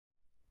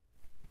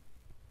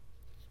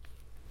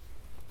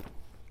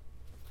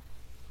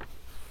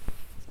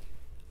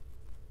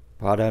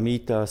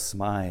Paramita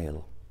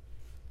smile.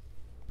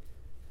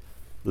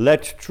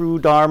 Let true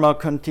Dharma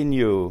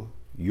continue.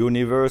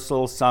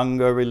 Universal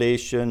Sangha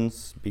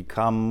relations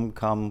become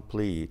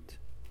complete.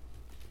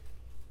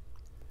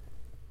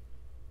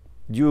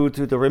 Due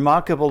to the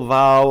remarkable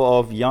vow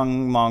of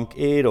young monk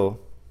Edo,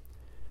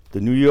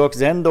 the New York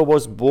Zendo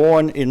was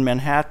born in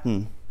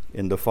Manhattan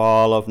in the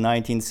fall of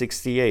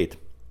 1968.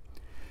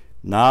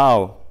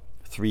 Now,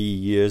 3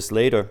 years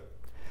later,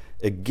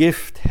 a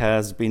gift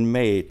has been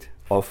made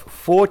of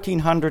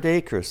 1,400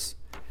 acres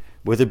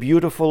with a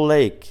beautiful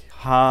lake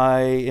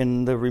high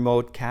in the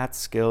remote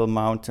Catskill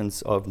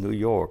Mountains of New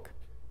York.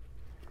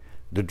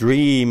 The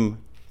dream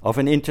of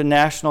an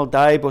international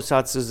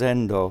Daibosatsu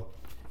Zendo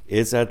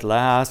is at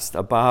last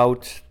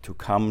about to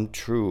come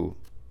true.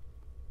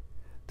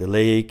 The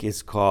lake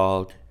is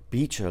called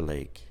Beecher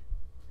Lake,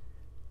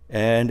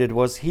 and it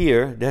was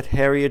here that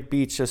Harriet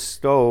Beecher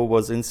Stowe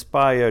was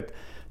inspired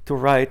to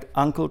write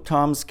Uncle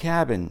Tom's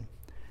Cabin,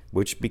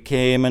 which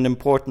became an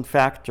important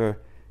factor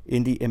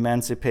in the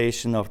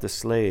emancipation of the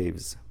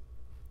slaves.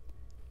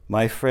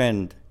 My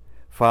friend,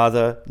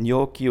 Father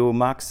Nyokyo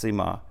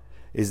Maxima,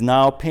 is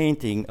now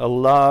painting a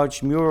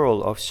large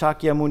mural of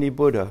Shakyamuni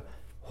Buddha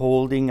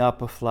holding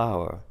up a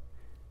flower,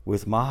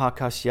 with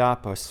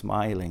Mahakashyapa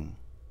smiling.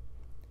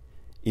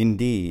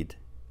 Indeed,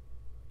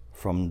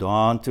 from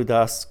dawn to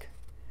dusk,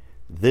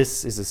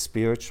 this is a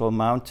spiritual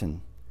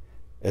mountain,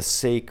 a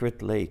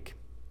sacred lake.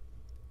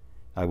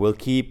 I will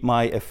keep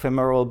my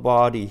ephemeral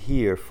body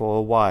here for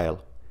a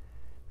while,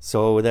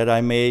 so that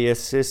I may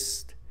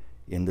assist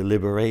in the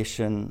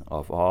liberation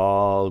of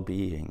all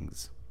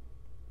beings.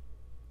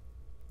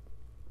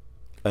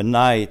 A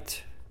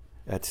night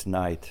at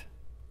night,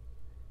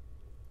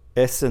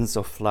 essence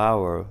of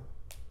flower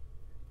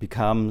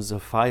becomes a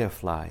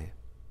firefly.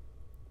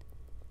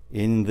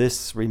 In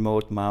this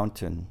remote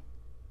mountain,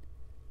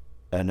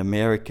 an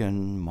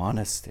American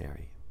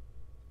monastery.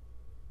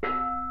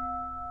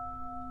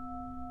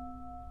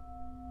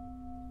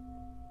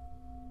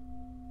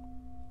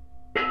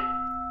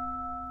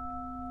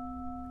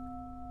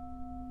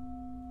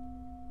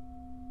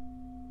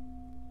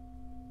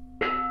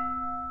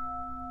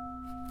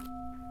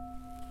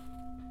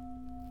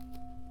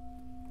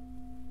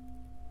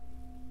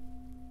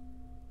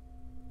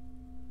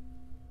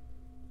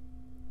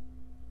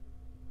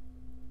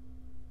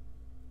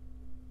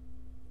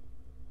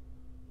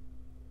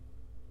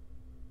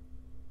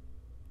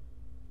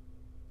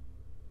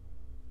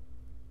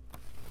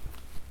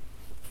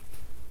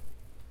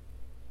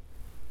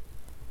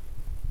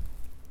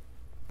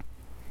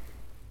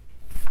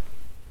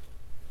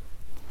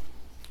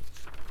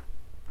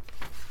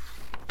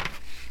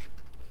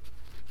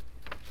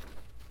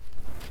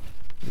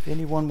 If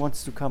anyone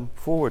wants to come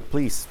forward,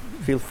 please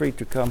feel free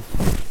to come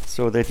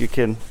so that you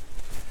can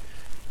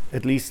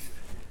at least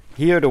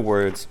hear the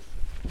words,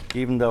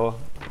 even though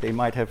they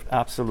might have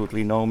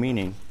absolutely no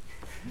meaning,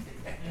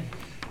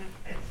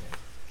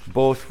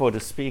 both for the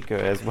speaker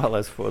as well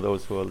as for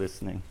those who are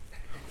listening.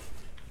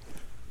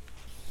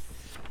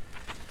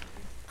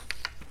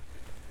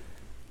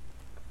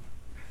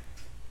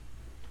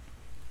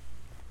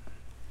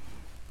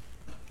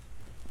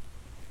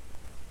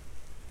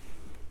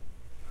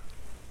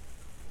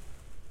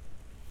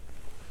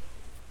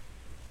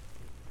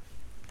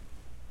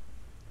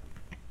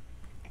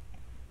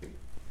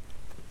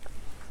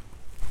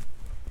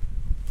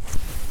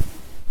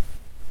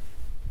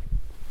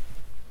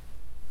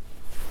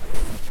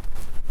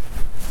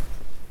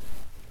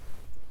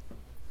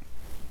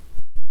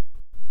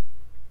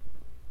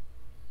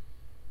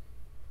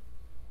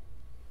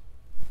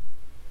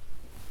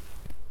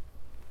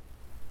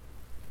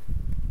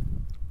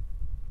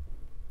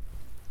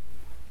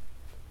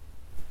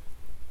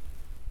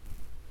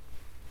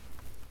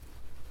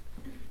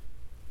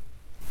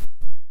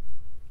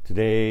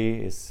 Today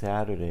is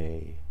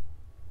Saturday,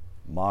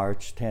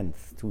 March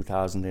 10th,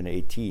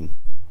 2018.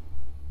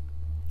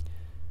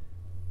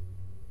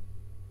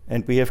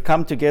 And we have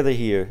come together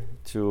here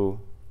to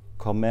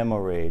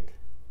commemorate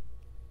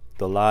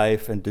the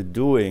life and the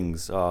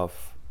doings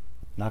of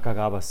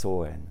Nakagawa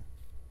Soen,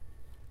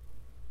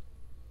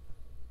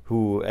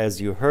 who, as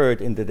you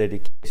heard in the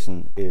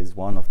dedication, is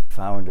one of the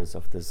founders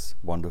of this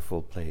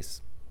wonderful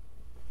place.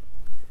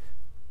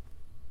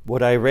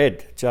 What I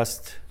read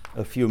just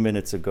a few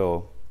minutes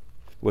ago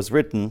was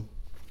written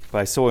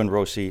by Soen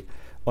Roshi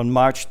on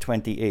March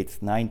 28,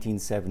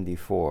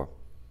 1974.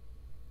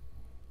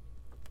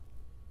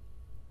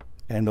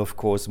 And of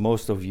course,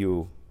 most of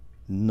you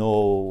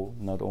know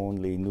not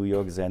only New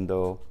York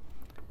Zendo,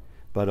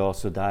 but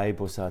also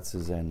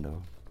Daibosatsu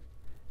Zendo,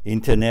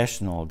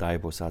 International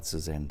Daibosatsu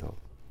Zendo,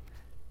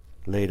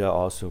 later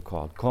also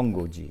called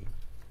Kongoji.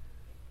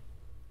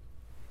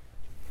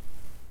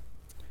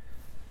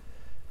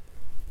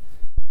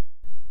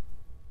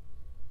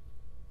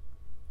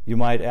 You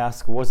might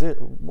ask,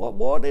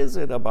 what is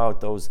it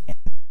about those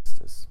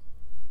ancestors?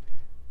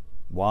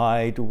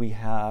 Why do we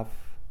have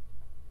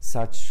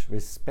such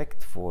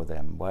respect for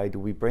them? Why do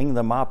we bring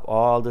them up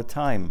all the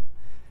time?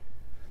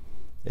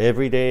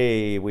 Every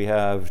day we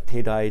have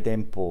Tedai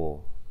Denpo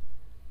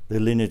the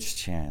lineage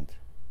chant,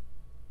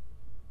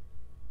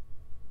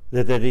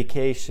 the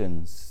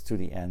dedications to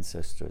the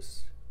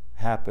ancestors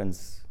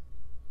happens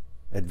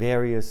at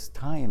various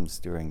times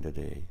during the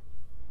day.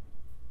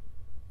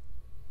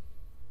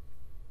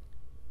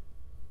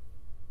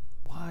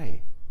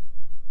 Why?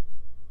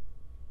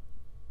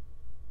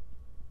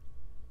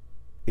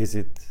 Is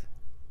it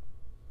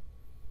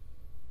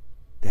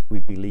that we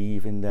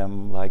believe in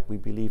them like we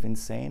believe in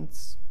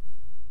saints?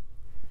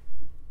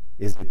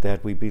 Is it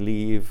that we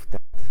believe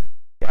that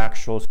the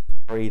actual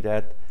story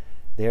that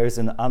there is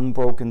an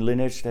unbroken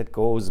lineage that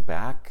goes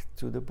back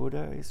to the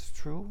Buddha is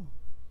true?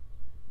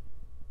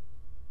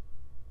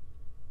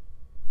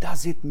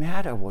 Does it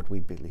matter what we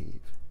believe?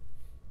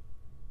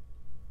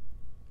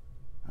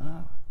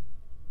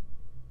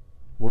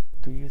 What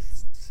do you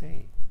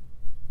say?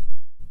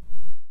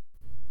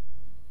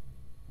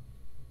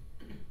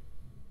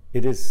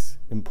 It is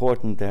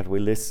important that we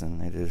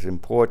listen. It is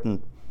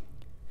important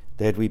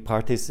that we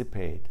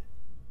participate.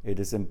 It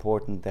is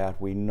important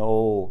that we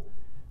know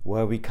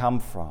where we come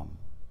from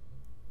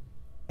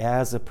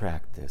as a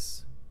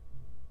practice.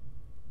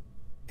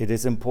 It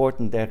is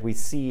important that we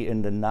see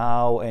in the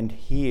now and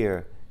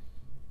here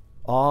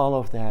all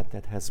of that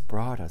has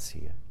brought us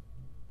here.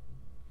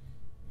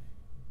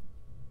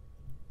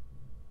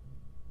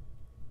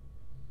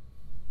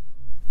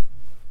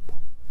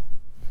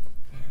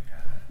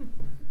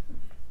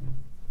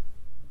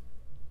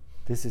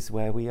 This is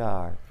where we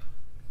are,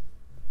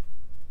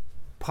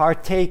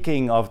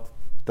 partaking of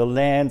the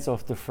lands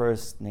of the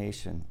First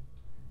Nation.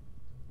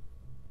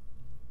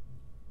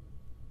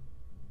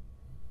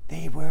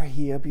 They were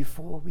here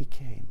before we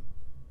came.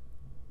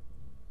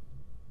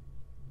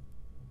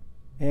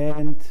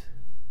 And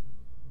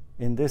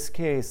in this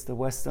case, the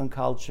Western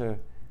culture,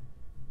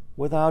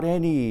 without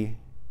any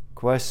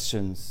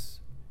questions,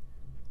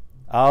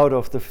 out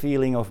of the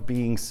feeling of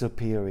being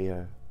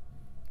superior,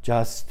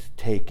 just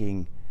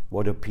taking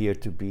what appeared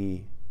to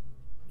be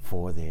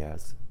for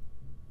theirs.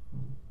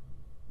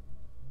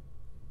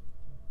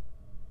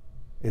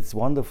 It's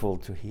wonderful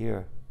to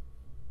hear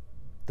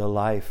the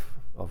life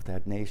of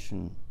that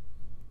nation,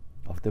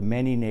 of the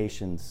many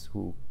nations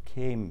who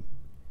came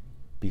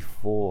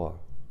before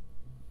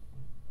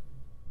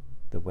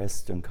the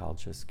Western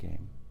cultures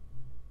came,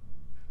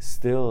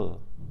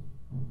 still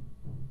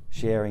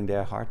sharing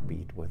their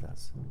heartbeat with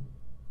us.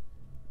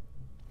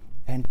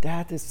 And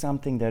that is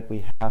something that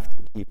we have to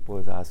keep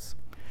with us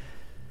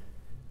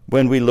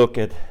when we look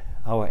at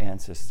our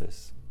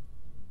ancestors.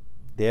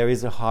 There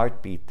is a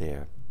heartbeat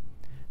there.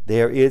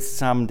 There is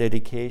some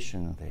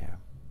dedication there.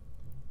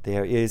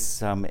 There is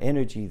some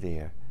energy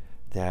there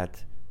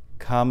that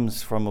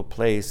comes from a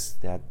place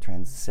that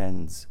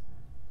transcends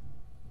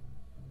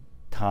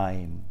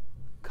time,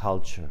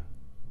 culture,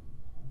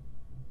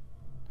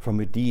 from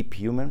a deep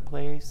human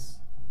place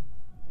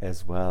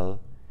as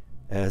well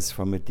as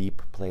from a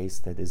deep place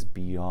that is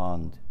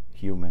beyond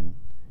human,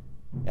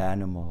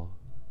 animal,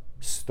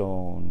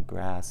 stone,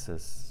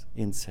 grasses,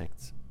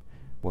 insects,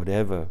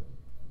 whatever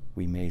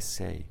we may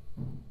say.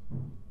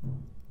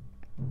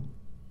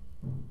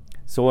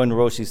 Soen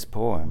Roshi's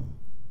poem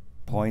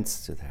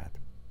points to that.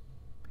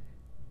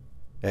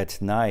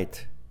 At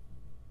night,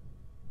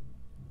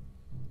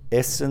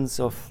 essence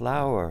of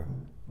flower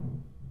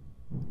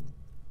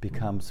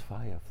becomes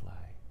firefly.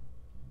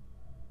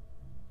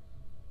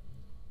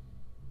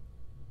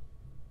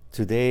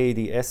 Today,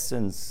 the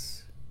essence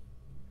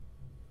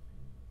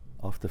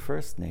of the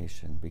First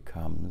Nation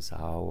becomes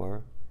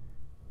our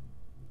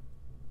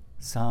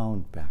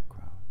sound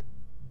background,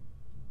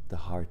 the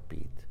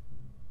heartbeat.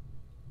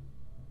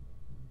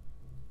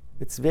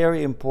 It's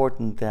very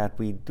important that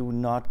we do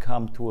not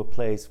come to a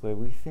place where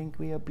we think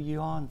we are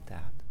beyond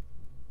that.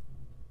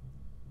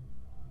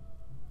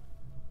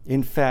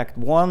 In fact,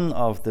 one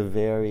of the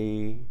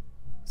very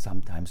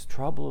sometimes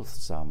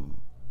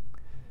troublesome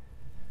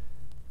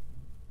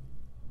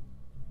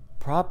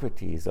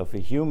properties of a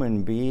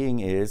human being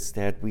is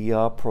that we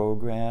are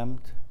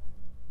programmed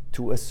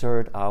to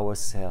assert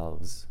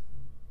ourselves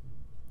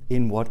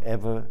in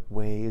whatever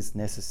way is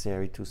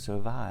necessary to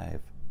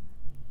survive.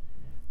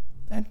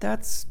 And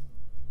that's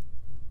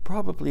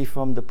probably,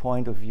 from the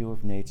point of view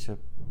of nature,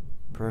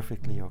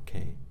 perfectly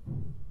okay.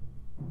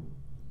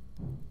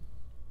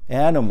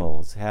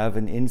 Animals have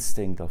an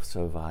instinct of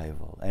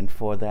survival, and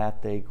for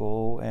that they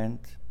go and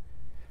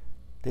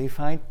they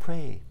find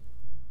prey.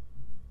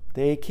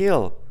 They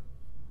kill.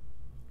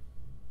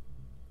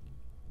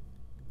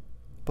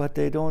 But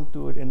they don't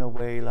do it in a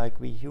way like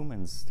we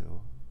humans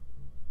do.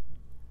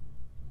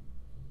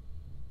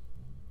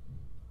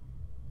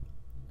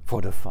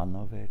 For the fun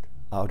of it,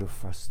 out of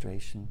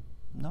frustration?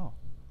 No.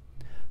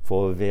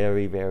 For a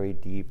very, very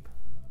deep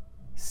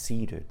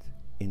seated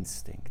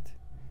instinct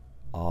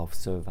of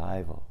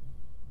survival.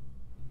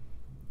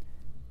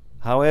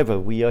 However,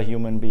 we are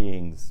human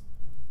beings.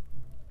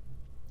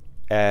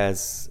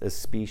 As a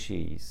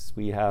species,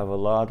 we have a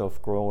lot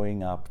of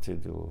growing up to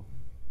do.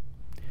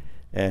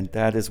 And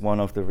that is one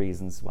of the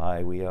reasons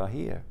why we are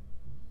here.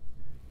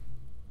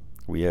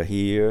 We are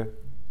here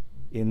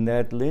in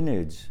that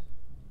lineage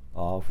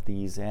of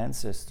these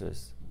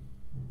ancestors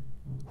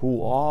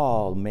who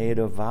all made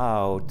a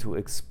vow to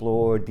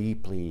explore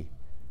deeply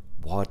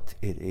what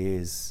it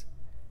is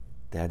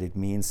that it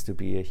means to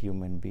be a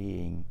human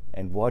being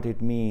and what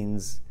it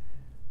means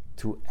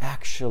to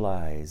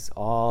actualize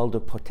all the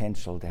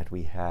potential that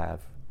we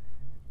have,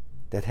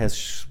 that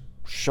has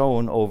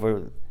shown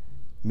over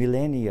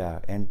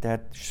millennia and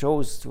that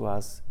shows to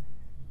us,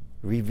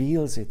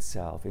 reveals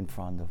itself in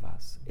front of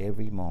us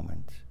every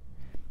moment,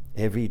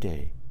 every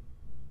day,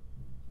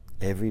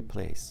 every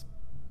place.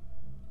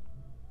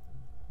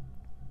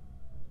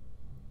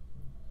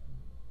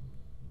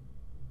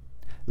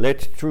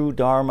 Let true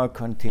Dharma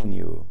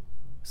continue,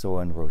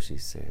 Soen Roshi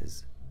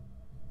says.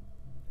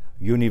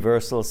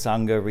 Universal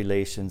Sangha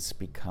relations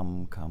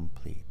become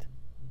complete.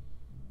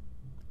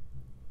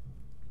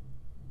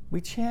 We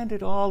chant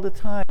it all the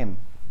time,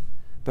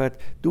 but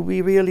do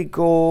we really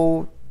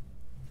go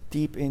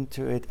deep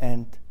into it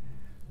and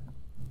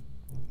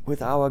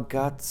with our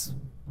guts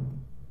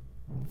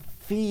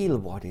feel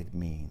what it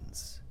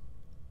means?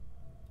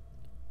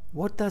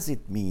 What does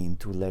it mean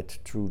to let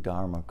true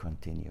Dharma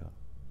continue?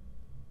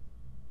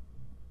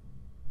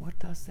 What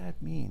does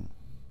that mean?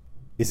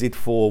 Is it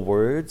 4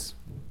 words?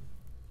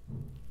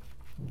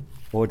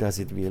 Or does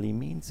it really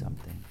mean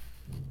something?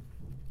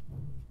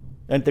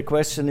 And the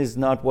question is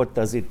not what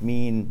does it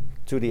mean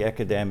to the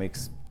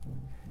academics?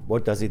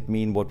 What does it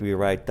mean what we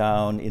write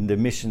down in the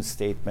mission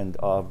statement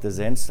of the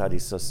Zen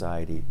Studies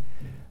Society?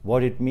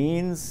 What it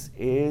means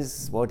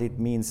is what it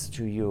means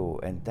to you,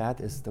 and that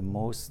is the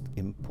most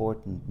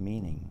important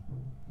meaning.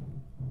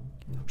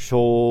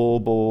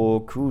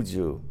 Shobo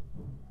Kuju.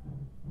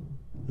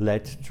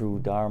 Let true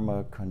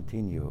Dharma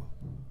continue.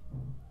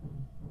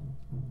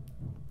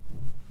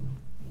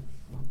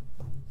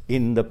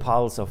 In the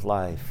pulse of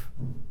life,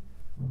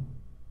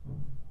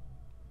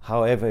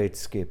 however it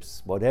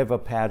skips, whatever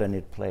pattern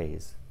it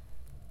plays,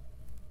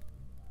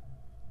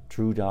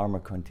 true Dharma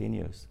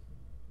continues.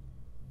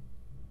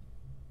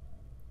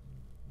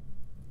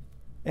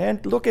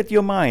 And look at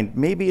your mind.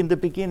 Maybe in the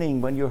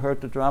beginning, when you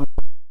heard the drum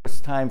the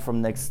first time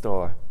from next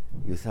door,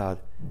 you thought,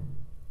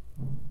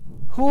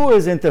 who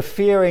is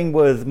interfering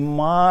with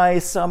my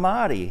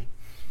samadhi?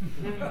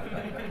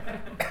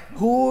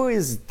 Who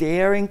is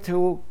daring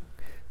to...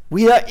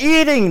 We are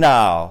eating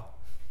now.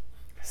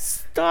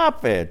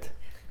 Stop it.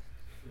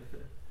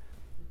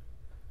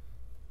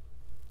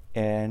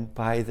 And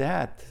by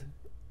that,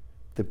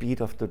 the beat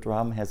of the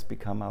drum has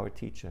become our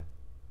teacher.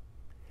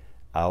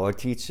 Our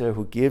teacher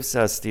who gives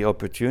us the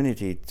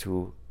opportunity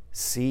to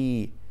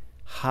see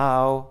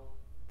how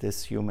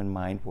this human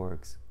mind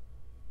works.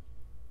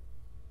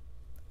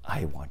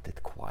 I want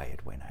it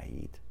quiet when I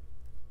eat.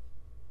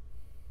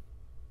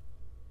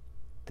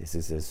 This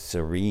is a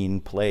serene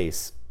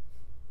place.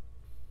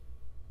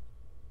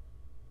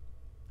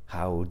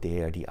 How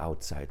dare the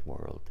outside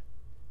world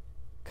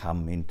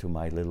come into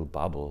my little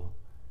bubble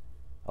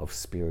of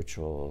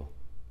spiritual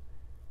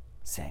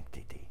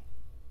sanctity?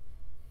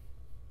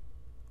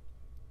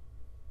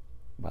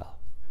 Well,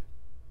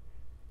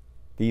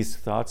 these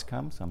thoughts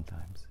come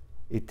sometimes.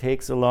 It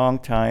takes a long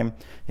time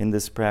in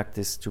this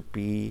practice to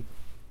be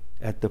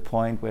at the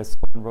point where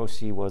Soen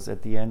Roshi was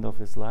at the end of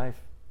his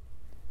life.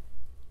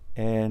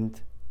 And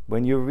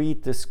when you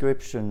read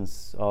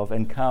descriptions of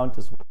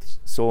encounters with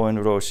Soen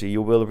Roshi,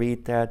 you will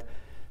read that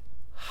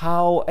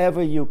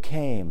however you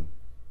came,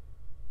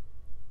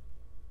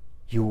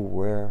 you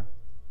were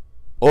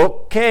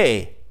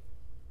okay.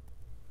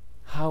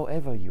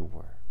 However you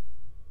were.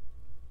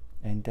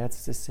 And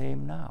that's the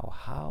same now.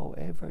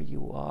 However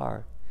you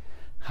are,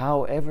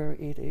 however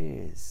it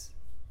is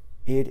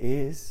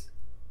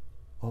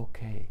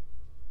okay.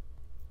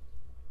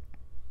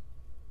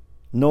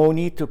 No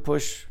need to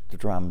push the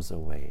drums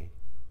away.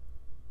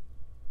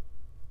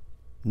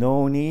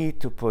 No need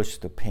to push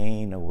the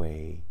pain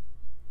away.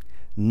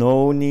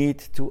 No need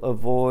to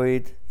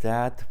avoid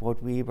that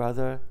what we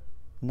rather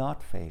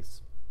not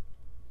face.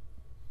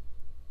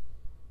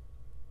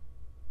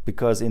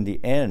 Because in the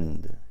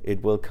end,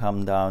 it will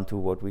come down to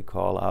what we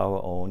call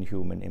our own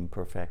human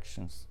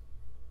imperfections.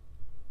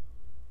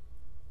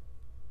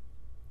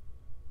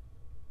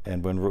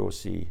 And when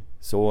Roshi,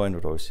 Soen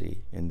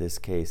Roshi in this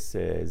case,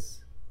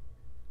 says,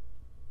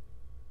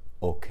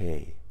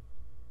 okay,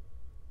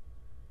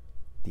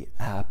 the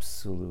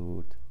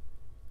absolute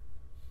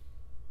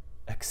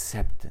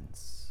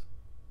acceptance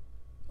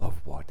of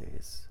what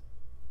is,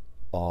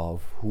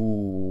 of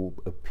who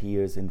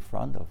appears in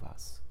front of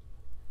us,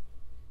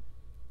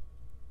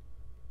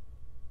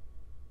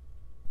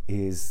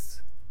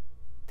 is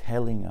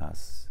telling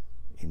us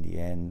in the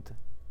end,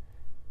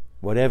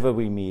 whatever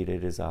we meet,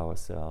 it is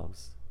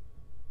ourselves.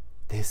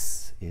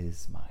 This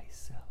is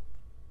myself.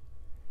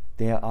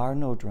 There are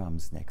no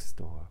drums next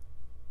door.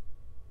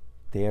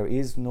 There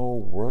is no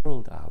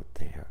world out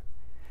there.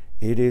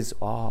 It is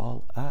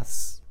all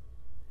us.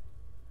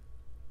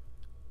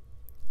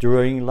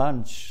 During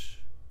lunch,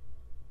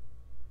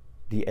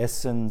 the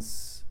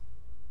essence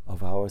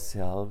of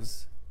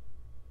ourselves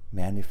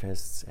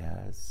manifests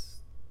as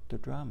the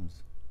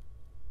drums.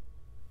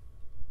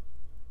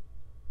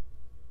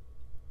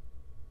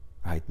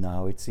 Right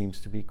now it seems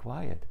to be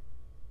quiet.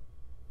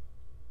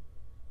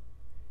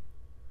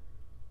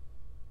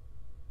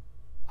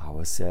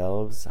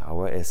 Ourselves,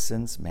 our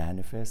essence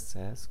manifests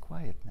as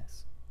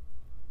quietness.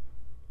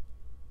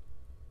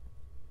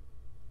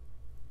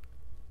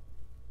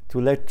 To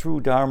let true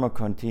Dharma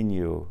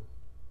continue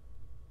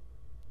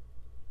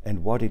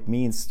and what it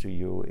means to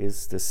you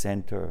is the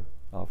center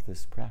of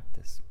this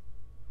practice.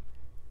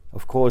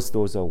 Of course,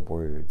 those are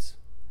words,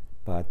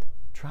 but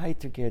try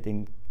to get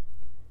in,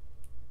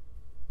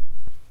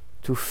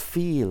 to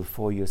feel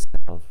for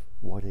yourself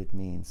what it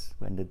means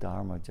when the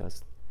Dharma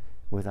just,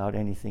 without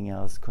anything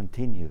else,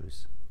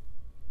 continues.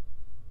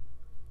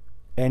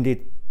 And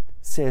it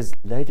says,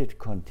 let it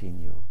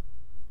continue.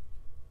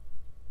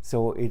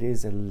 So it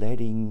is a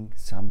letting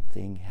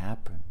something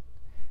happen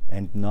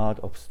and not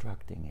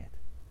obstructing it.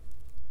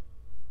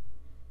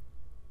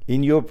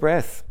 In your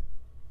breath,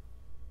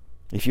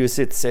 if you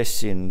sit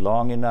sesshin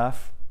long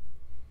enough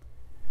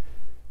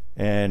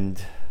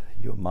and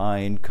your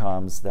mind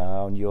calms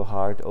down, your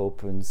heart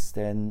opens,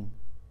 then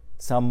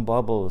some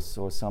bubbles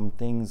or some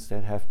things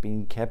that have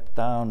been kept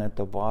down at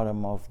the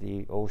bottom of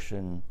the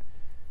ocean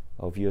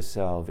of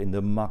yourself, in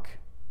the muck,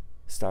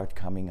 start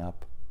coming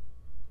up.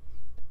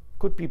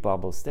 Could be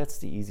bubbles, that's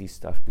the easy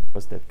stuff,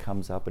 because that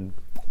comes up and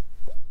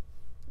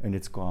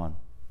it's gone.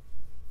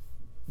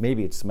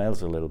 Maybe it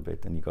smells a little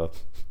bit and you go,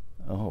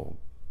 oh,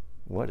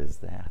 what is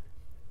that?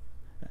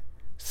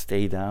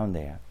 Stay down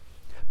there.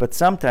 But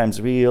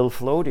sometimes real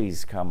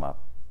floaties come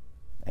up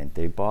and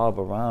they bob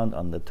around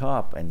on the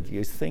top and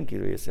you think to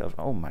yourself,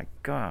 oh my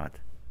God,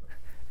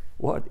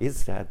 what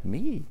is that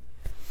me?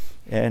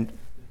 And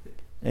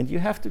you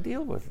have to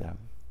deal with them.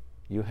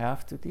 You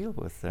have to deal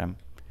with them,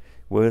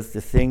 with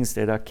the things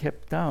that are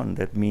kept down,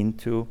 that mean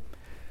to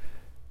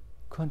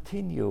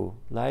continue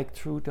like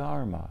true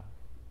Dharma.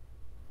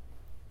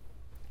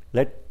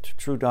 Let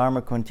true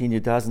Dharma continue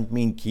doesn't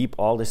mean keep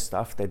all the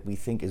stuff that we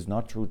think is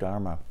not true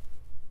Dharma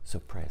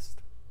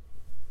suppressed.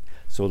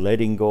 So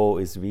letting go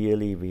is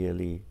really,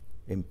 really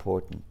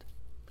important.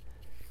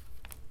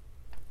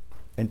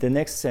 And the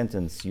next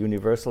sentence,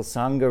 universal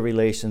Sangha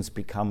relations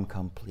become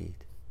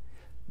complete.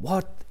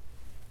 What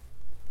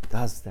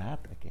does that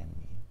again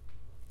mean?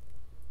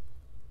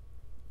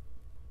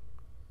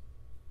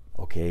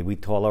 Okay, we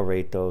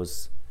tolerate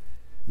those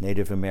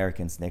Native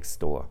Americans next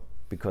door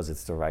because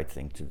it's the right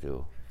thing to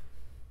do.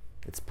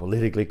 It's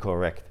politically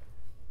correct.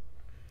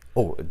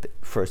 Oh,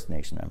 First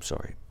Nation, I'm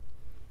sorry.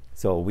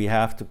 So we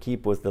have to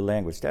keep with the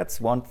language. That's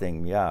one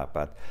thing, yeah,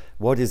 but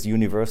what is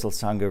universal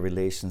Sangha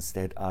relations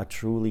that are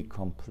truly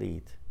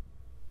complete?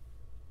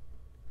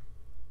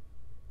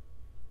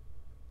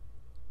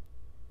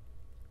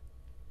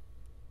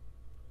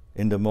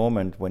 In the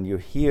moment when you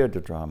hear the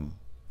drum,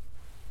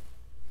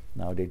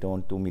 now they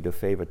don't do me the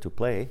favor to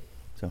play,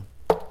 so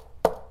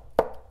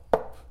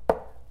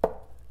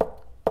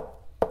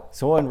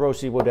Soen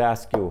Roshi would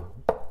ask you,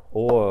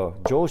 or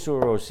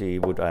Joshu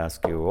Roshi would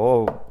ask you,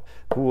 or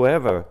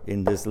whoever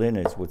in this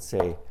lineage would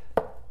say,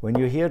 when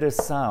you hear this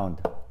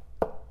sound,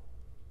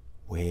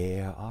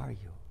 where are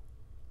you?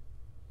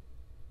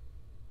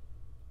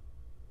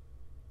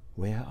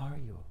 Where are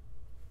you?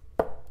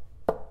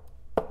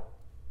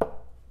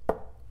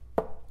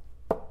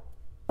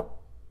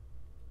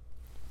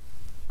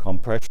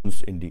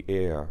 Compressions in the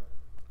air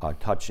are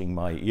touching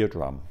my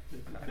eardrum.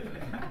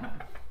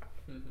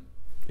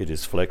 It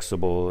is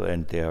flexible,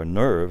 and there are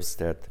nerves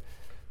that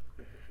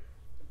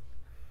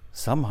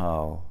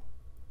somehow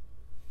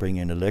bring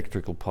an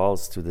electrical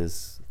pulse to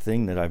this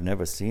thing that I've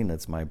never seen.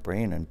 That's my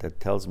brain, and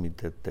that tells me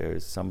that there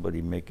is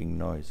somebody making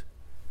noise.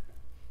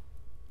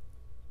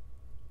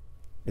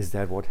 Is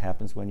that what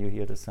happens when you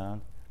hear the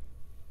sound?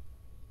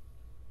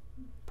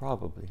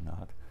 Probably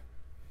not.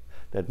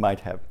 That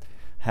might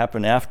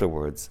happen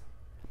afterwards.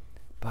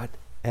 But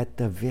at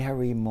the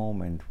very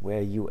moment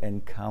where you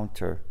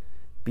encounter,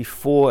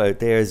 before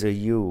there's a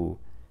you,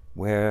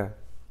 where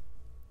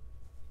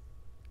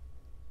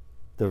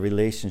the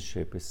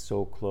relationship is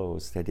so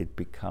close that it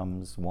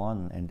becomes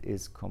one and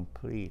is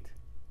complete,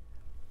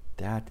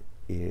 that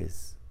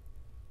is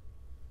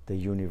the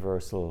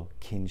universal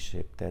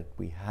kinship that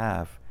we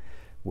have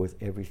with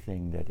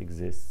everything that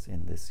exists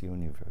in this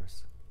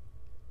universe.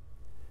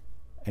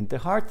 And the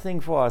hard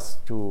thing for us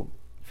to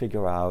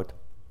figure out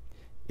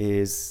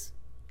is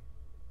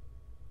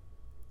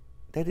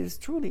that it is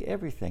truly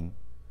everything,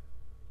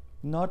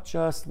 not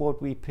just what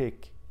we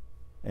pick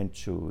and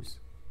choose.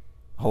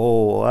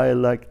 Oh, I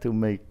like to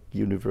make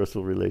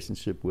universal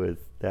relationship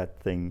with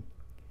that thing,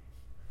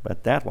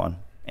 but that one,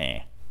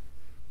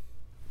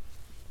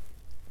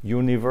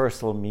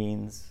 Universal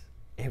means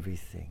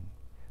everything,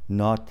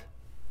 not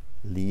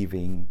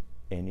leaving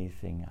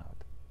anything out.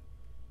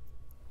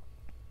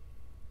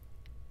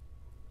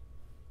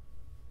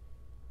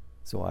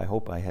 So I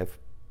hope I have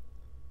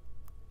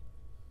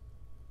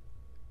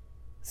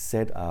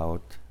set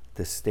out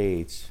the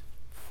stage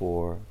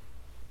for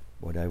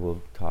what I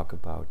will talk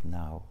about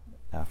now,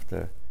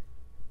 after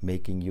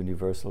making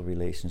universal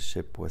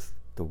relationship with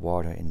the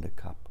water in the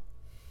cup.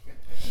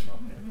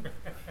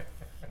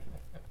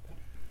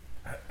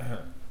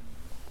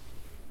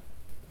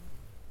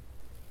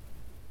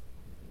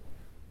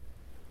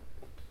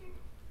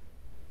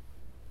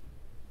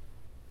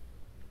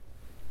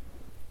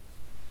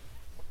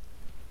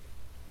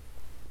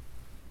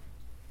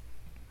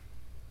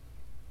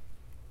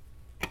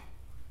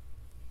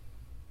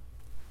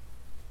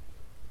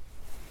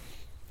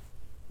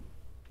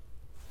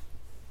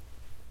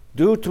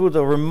 due to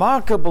the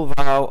remarkable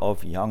vow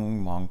of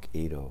young monk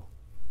Edo.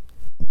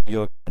 New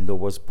York Zendo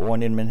was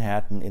born in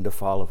Manhattan in the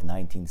fall of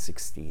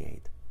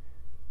 1968.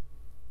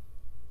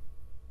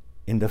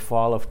 In the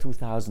fall of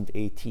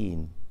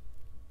 2018,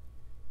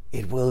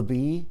 it will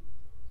be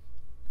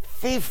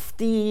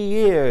 50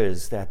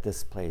 years that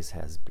this place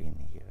has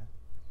been here.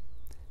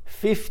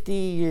 50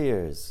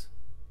 years.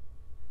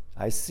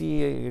 I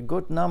see a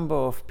good number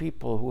of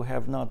people who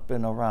have not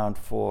been around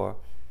for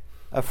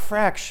a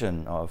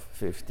fraction of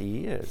 50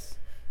 years.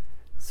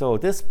 So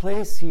this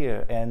place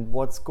here and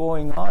what's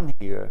going on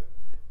here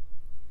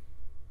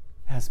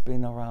has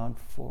been around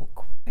for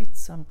quite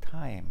some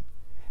time,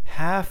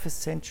 half a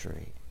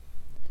century.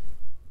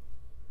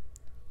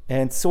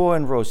 And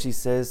Soen Roshi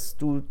says,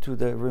 due to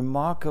the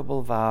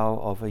remarkable vow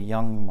of a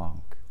young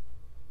monk.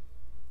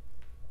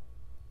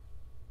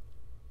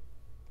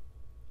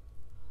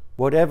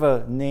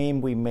 Whatever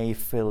name we may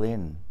fill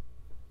in,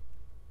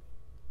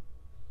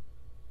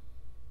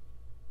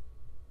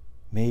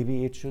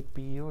 maybe it should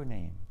be your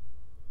name.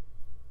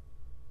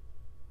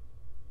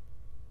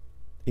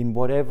 In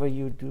whatever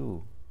you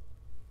do,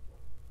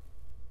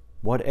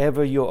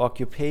 whatever your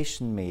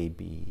occupation may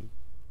be,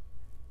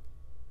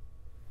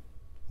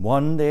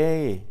 one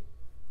day,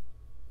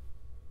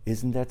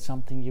 isn't that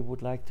something you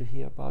would like to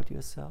hear about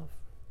yourself?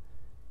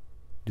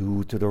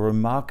 Due to the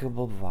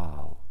remarkable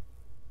vow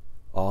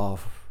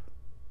of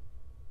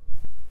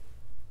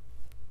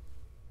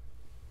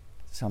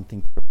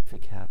something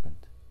terrific happened.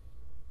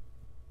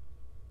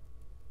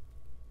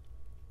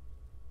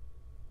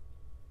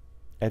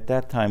 At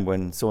that time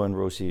when Soen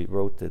Roshi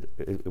wrote it,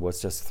 it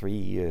was just 3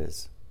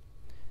 years.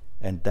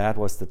 And that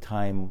was the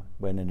time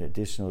when an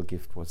additional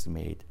gift was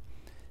made.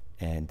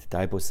 And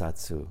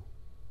Daibosatsu,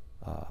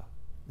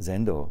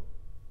 Zendo,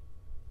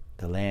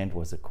 the land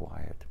was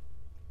acquired.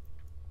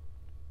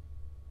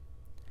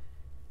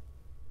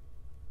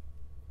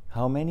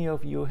 How many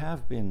of you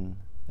have been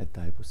at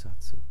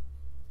Daibosatsu?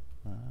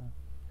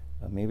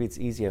 Maybe it's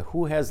easier.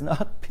 Who has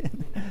not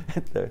been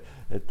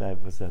at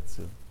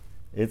Daibosatsu?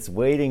 It's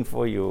waiting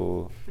for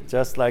you,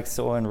 just like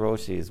Soen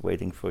Roshi is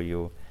waiting for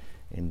you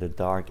in the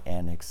dark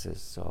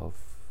annexes of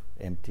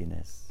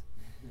emptiness.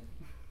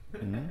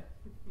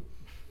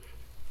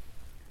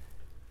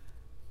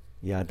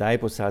 Yeah,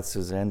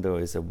 Daibosatsu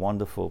Zendo is a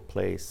wonderful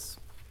place.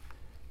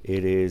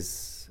 It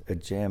is a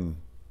gem.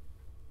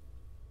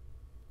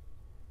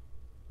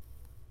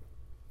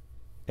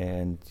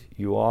 And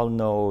you all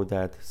know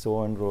that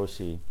Soen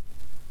Roshi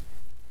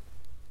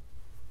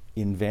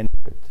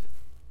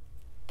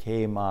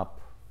came up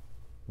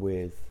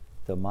with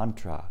the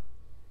mantra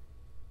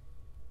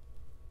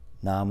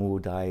Namu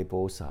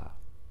Daibosa.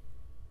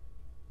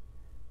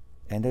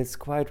 And it's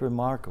quite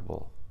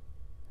remarkable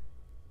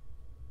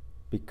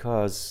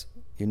because,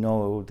 you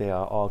know, there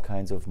are all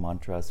kinds of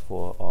mantras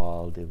for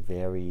all the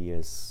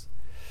various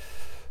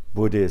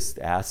Buddhist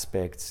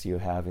aspects you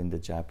have in the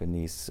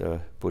Japanese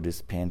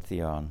Buddhist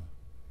pantheon.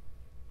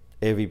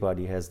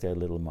 Everybody has their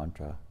little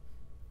mantra.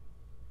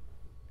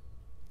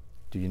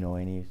 Do you know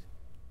any?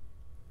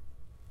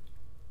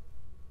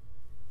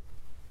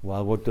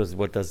 Well, what does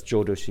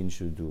Jodo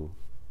Shinshu do?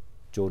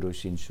 Jodo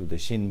Shinshu, the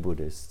Shin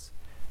Buddhists.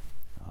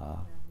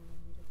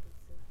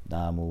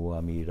 Namu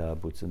Amida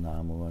Butsu,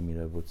 Namu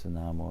Amida Butsu,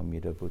 Namu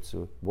Amida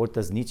Butsu. What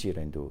does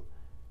Nichiren do?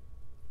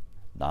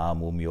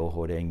 Namu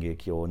Myoho Renge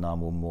Kyo,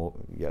 Namu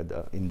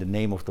in the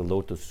name of the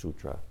Lotus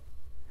Sutra.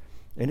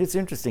 And it's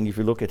interesting, if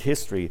you look at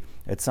history,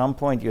 at some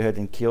point you had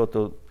in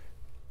Kyoto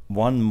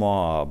one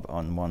mob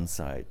on one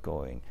side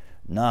going,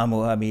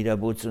 Namu Amida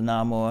Butsu,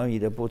 Namu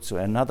Amida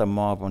Butsu, another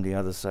mob on the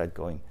other side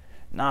going,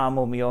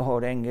 Namu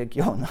Myoho Renge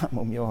Kyo,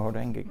 Namu Myoho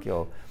Renge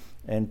Kyo.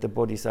 And the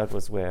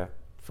Bodhisattvas were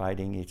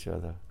fighting each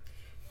other.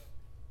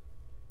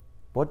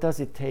 What does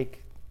it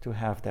take to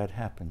have that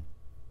happen?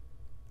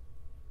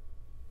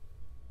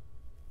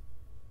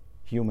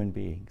 Human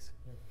beings.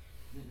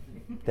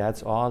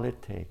 That's all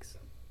it takes.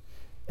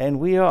 And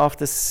we are of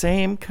the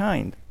same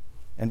kind.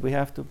 And we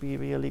have to be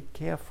really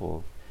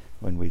careful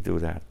when we do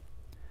that.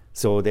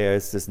 So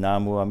there's this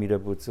Namu Amida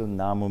Butsu,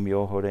 Namu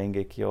Myoho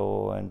Renge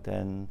Kyo, and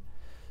then,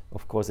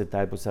 of course, at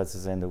Daibosatsu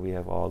Zendo we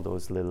have all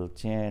those little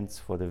chants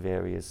for the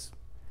various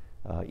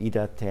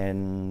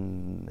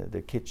Idaten,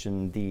 the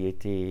kitchen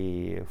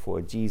deity,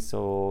 for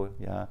Jizo,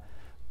 yeah.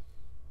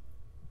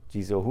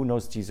 Jizo, who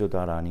knows Jizo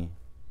Dharani?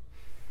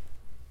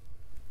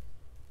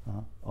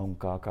 Om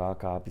ka ka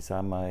ka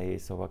pisama e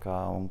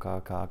sovaka, om ka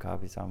ka ka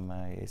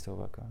pisama e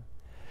sovaka.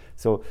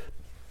 So,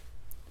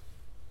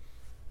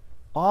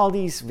 all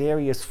these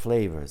various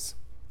flavors.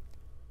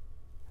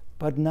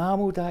 But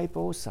Namu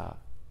Daibosa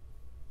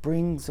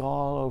brings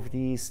all of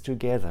these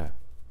together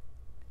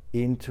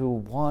into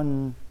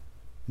one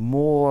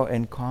more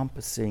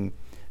encompassing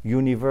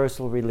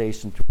universal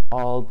relation to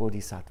all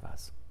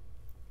bodhisattvas.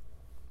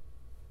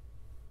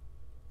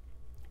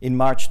 In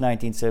March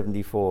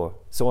 1974,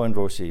 Soen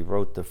Roshi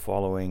wrote the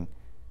following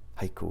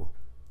haiku.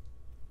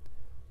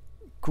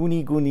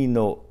 Kuniguni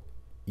no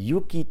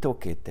yuki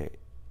tokete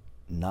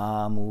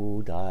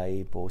Namu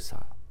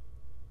Daibosa.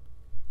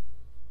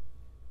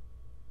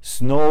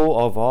 Snow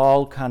of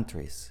all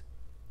countries,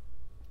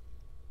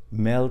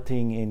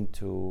 melting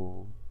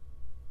into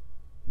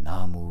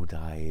Namu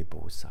Dai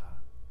Bosa.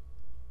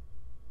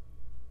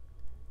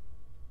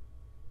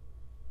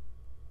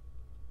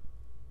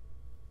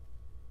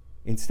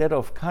 Instead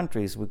of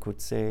countries, we could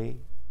say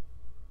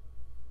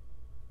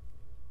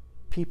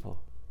people.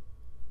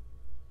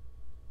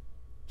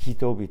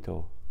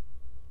 Hitobito,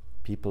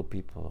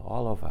 people,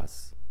 all of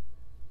us.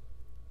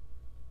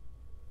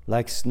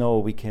 Like snow,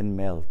 we can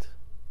melt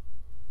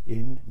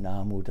in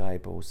Namu Dai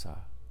Bosa.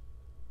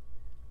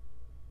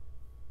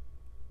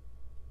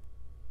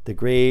 The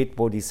great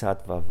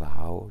Bodhisattva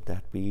vow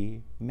that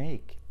we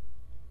make,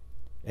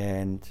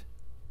 and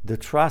the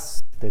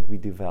trust that we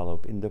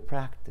develop in the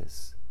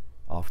practice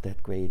of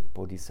that great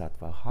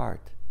Bodhisattva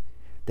heart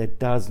that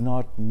does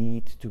not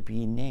need to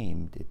be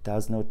named. It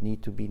does not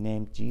need to be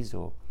named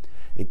Jizo.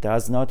 It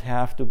does not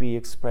have to be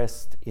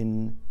expressed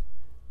in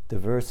the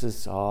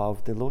verses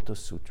of the Lotus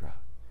Sutra.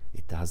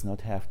 It does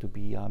not have to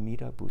be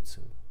Amida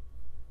Butsu.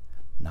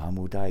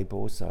 Namu Dai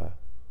Bosa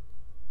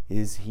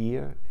is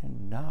here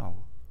and now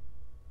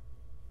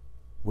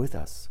with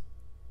us.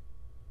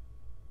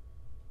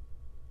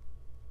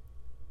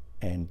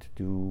 And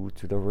due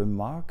to the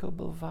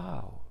remarkable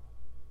vow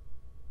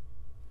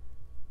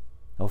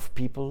of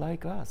people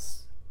like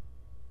us,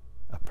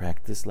 a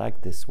practice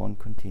like this one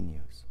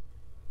continues.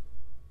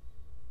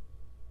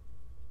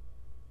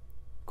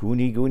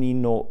 Guni guni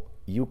no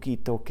yuki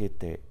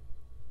tokete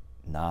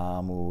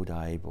Namu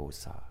Dai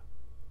Bosa.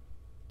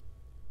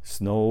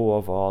 Snow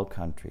of all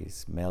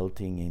countries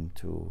melting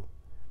into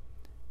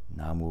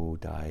Namu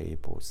Dai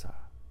Bosa.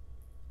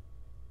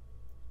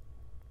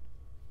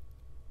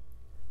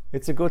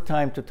 It's a good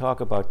time to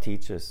talk about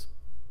teachers,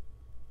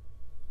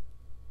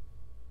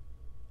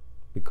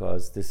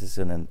 because this is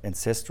an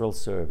ancestral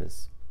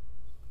service.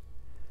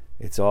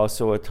 It's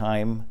also a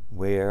time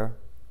where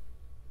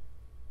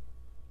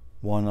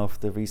one of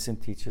the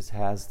recent teachers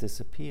has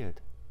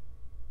disappeared.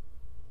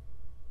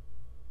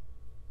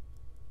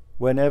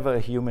 Whenever a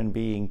human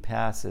being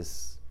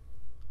passes,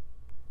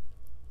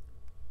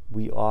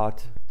 we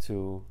ought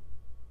to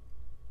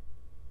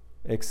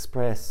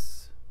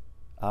express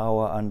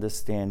our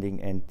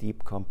understanding and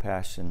deep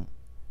compassion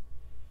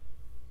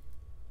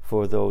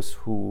for those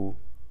who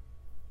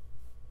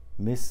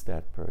miss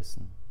that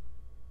person.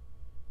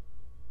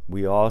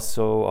 We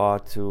also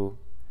ought to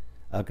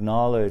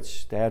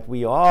acknowledge that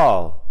we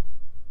all,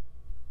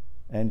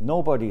 and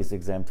nobody is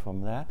exempt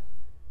from that,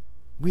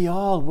 we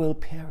all will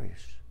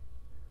perish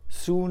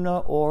sooner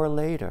or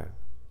later.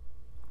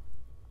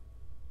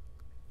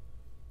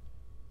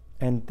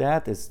 And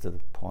that is the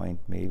point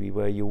maybe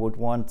where you would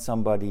want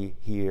somebody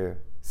here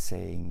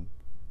saying,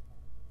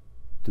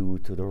 due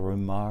to the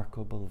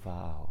remarkable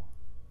vow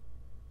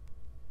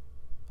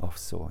of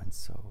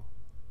so-and-so.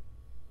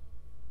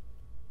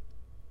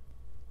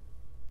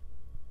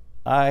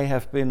 I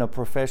have been a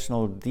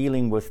professional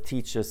dealing with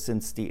teachers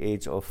since the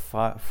age of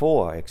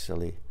 4,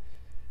 actually,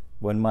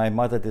 when my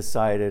mother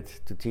decided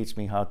to teach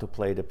me how to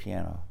play the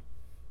piano.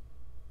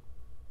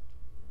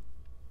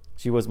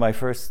 She was my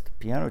first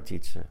piano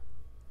teacher.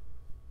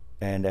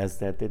 And as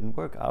that didn't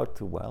work out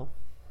too well,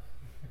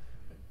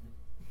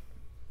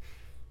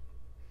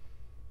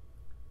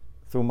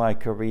 through my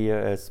career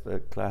as a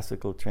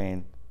classical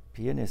trained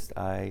pianist,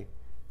 I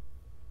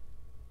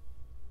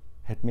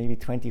had maybe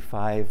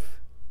 25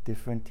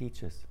 different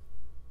teachers.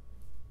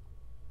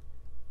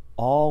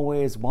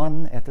 Always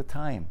one at a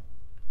time.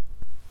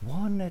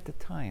 One at a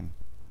time.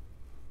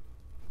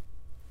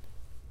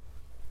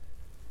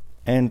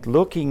 And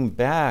looking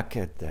back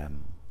at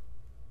them,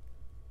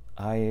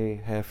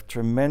 I have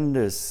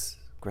tremendous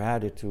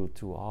gratitude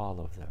to all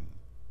of them.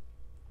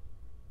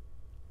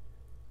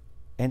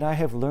 And I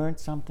have learned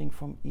something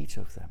from each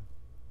of them.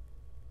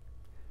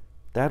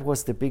 That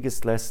was the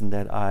biggest lesson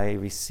that I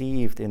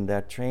received in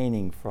that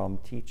training from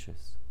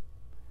teachers.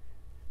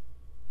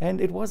 And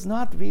it was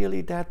not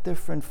really that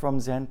different from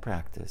Zen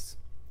practice.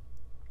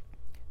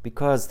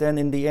 Because then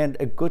in the end,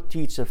 a good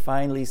teacher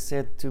finally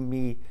said to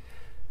me,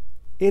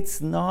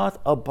 it's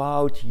not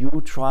about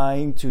you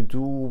trying to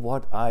do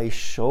what I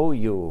show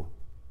you.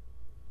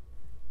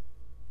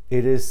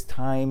 It is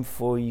time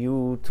for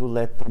you to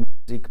let the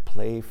music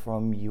play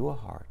from your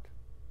heart.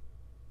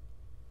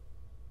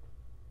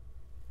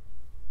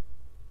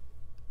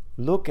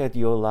 Look at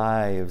your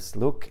lives,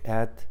 look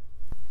at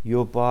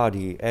your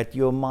body, at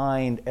your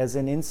mind as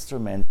an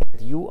instrument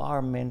that you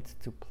are meant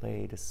to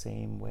play the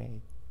same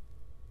way.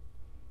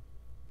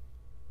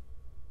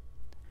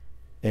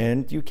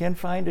 And you can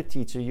find a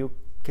teacher, you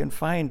can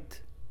find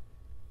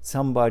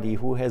somebody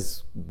who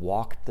has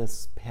walked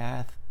this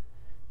path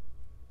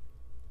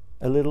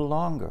a little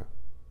longer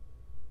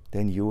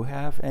than you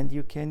have, and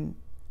you can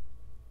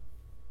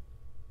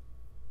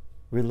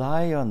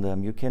rely on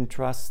them, you can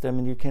trust them,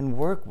 and you can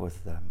work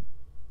with them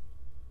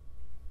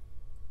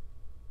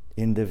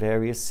in the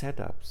various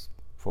setups.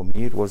 For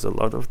me, it was a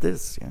lot of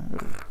this,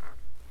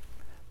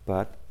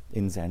 but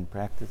in Zen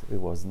practice,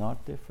 it was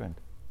not different.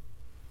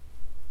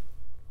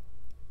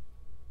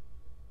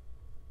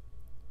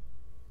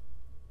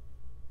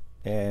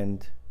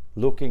 and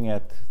looking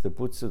at the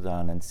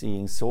Butsudan and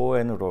seeing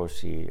Soen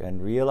Roshi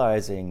and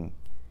realizing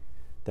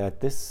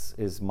that this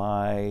is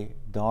my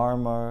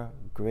Dharma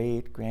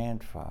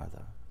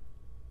great-grandfather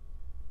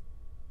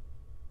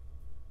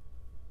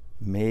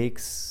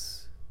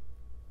makes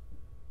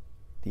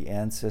the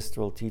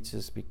ancestral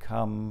teachers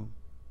become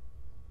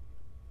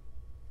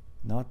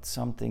not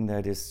something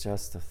that is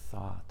just a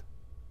thought,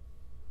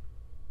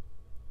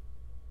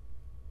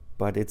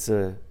 but it's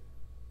a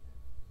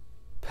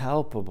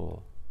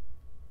palpable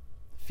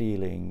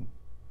feeling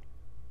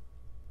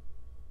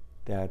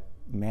that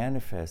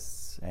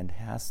manifests and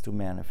has to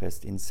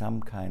manifest in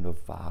some kind of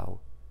vow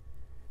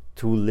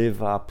to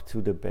live up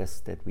to the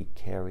best that we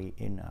carry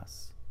in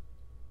us,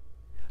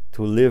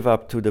 to live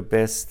up to the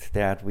best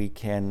that we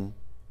can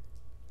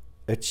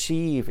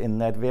achieve in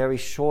that very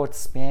short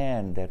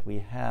span that we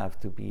have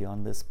to be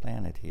on this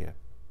planet here,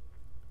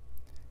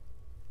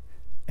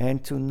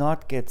 and to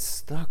not get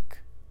stuck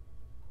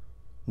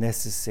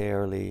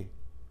necessarily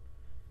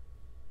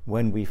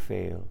when we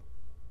fail.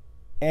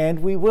 And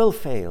we will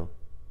fail.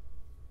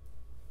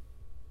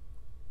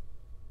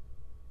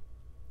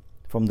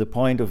 From the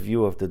point of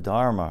view of the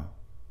Dharma,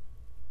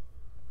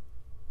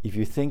 if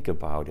you think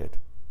about it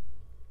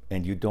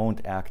and you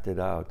don't act it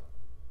out,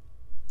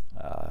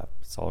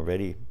 it's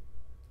already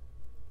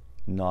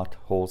not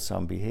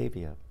wholesome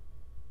behavior.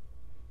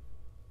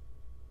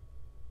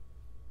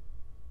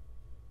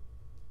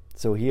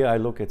 So here I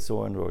look at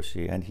Soen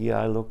Roshi, and here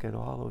I look at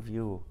all of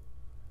you.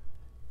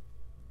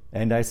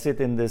 And I sit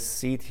in this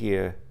seat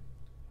here,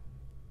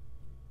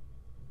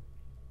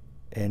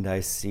 and I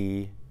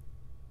see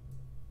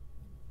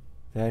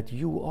that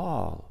you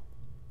all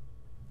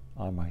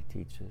are my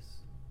teachers.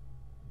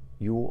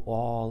 You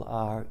all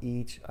are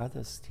each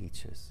other's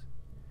teachers.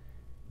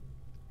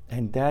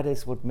 And that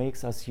is what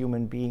makes us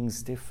human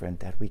beings different,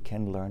 that we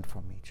can learn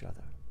from each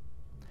other.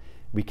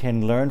 We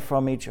can learn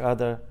from each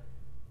other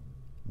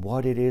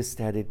what it is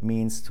that it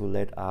means to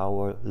let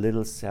our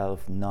little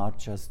self not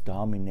just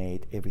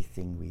dominate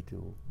everything we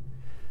do.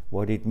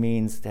 What it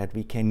means that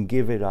we can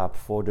give it up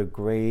for the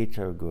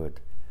greater good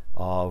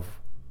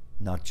of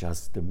not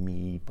just the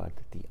me, but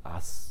the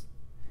us.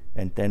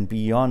 And then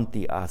beyond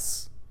the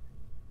us,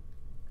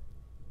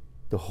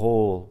 the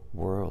whole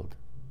world.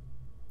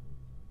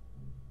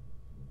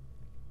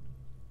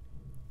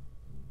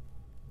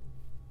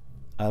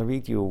 I'll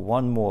read you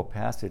one more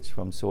passage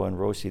from Soen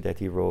Roshi that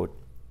he wrote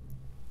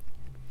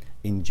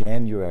in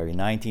January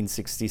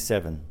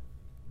 1967.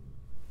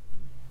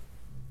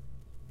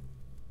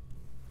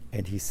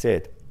 And he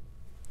said,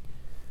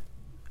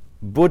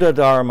 Buddha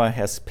Dharma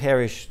has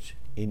perished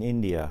in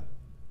India.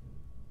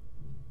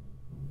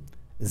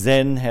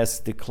 Zen has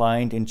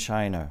declined in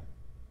China.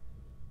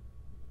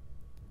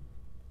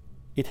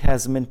 It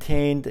has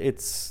maintained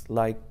its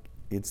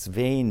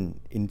vein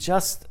in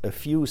just a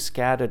few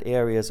scattered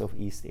areas of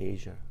East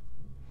Asia.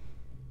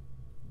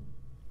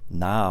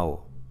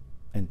 Now,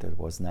 and that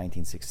was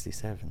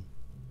 1967,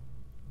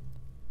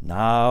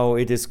 now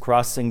it is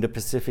crossing the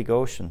Pacific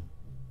Ocean,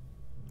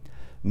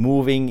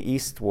 moving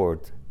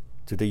eastward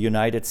to the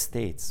United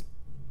States,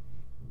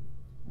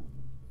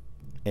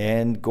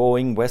 and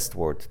going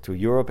westward to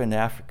Europe and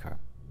Africa.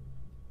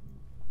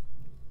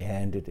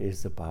 And it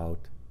is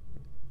about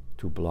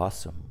to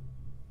blossom.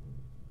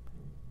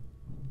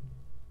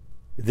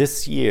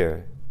 This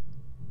year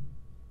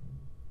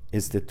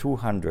is the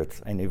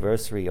 200th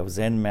anniversary of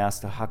Zen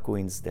Master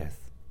Hakuin's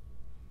death.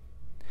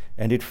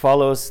 And it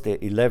follows the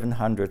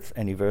 1100th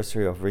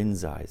anniversary of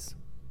Rinzai's.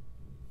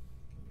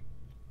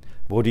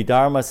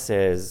 Bodhidharma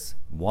says,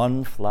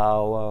 one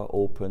flower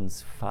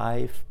opens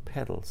 5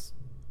 petals.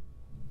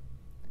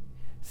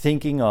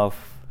 Thinking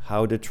of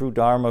how the true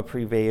Dharma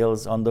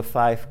prevails on the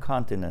 5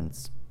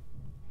 continents,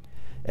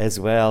 as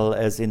well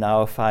as in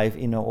our 5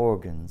 inner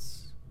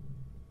organs,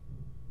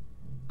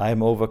 I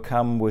am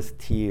overcome with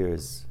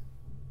tears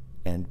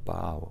and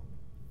bow.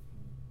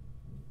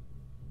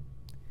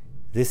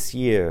 This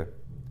year,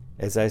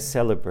 as I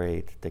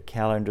celebrate the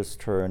calendar's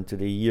turn to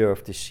the year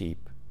of the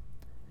sheep,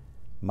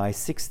 my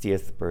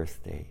 60th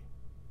birthday,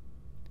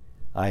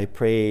 I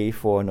pray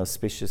for an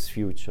auspicious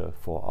future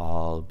for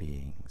all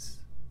beings.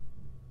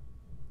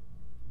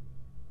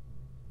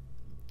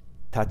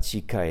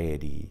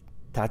 Tachikaeri,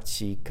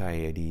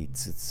 tachikaeri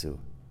tsutsu,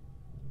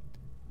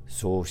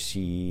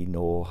 soshi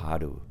no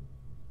haru.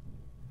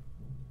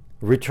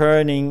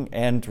 Returning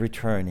and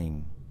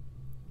returning,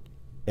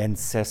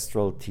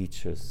 ancestral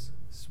teachers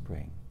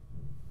spring.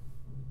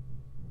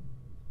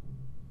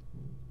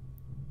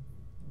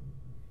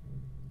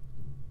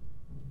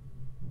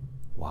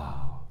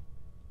 Wow.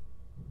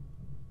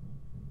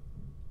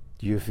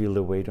 Do you feel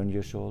the weight on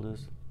your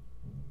shoulders?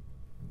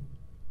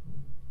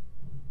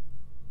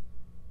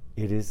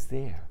 It is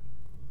there.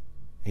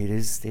 It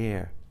is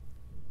there.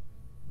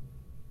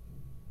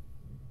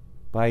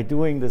 By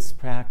doing this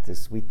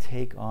practice, we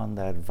take on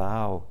that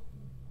vow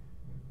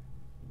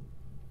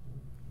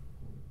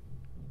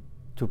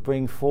to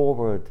bring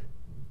forward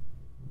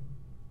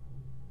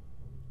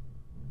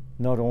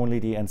not only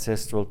the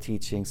ancestral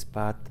teachings,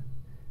 but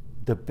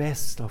the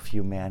best of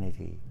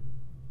humanity.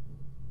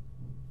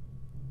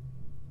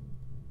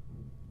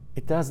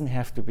 It doesn't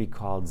have to be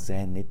called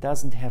Zen. It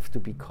doesn't have to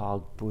be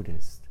called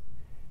Buddhist.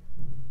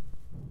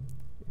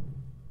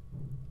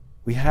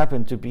 We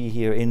happen to be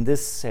here in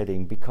this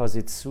setting because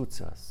it suits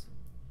us.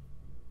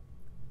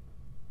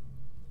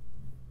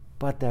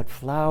 But that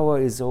flower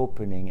is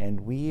opening,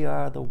 and we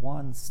are the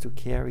ones to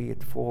carry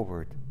it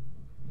forward.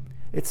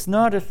 It's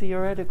not a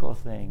theoretical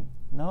thing.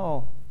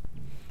 No.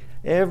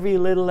 Every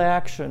little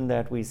action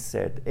that we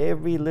set,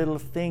 every little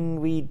thing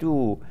we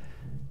do,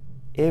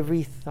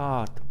 every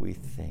thought we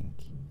think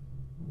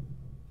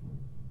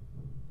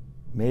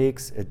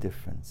makes a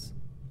difference.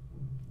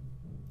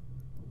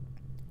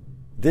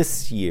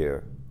 This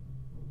year,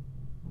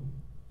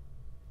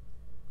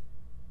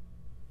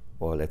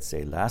 or let's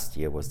say last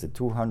year, was the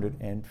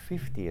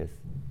 250th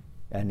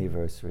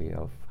anniversary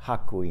of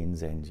Hakuin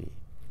Zenji.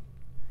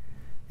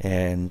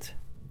 And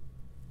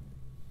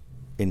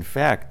in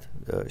fact,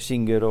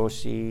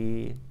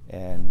 Shingeroshi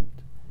and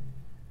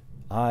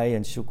I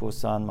and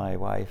Shuko-san, my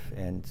wife,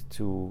 and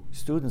 2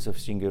 students of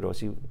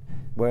Shingeroshi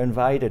were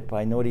invited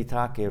by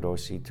Noritake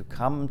Roshi to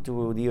come to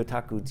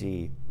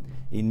Ryotakuji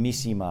in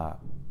Mishima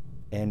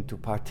and to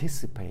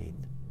participate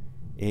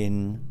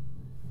in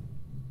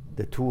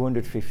the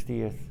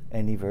 250th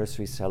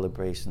anniversary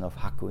celebration of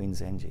Hakuin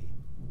Zenji.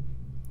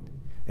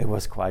 It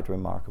was quite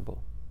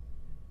remarkable.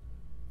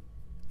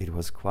 It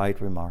was quite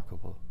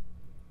remarkable.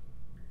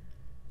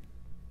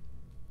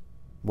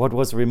 What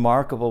was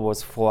remarkable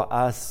was for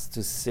us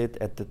to sit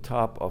at the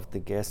top of the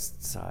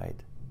guest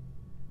side,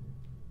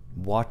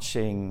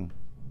 watching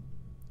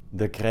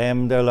the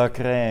crème de la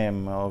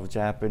crème of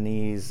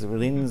Japanese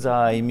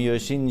Rinzai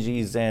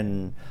Myoshinji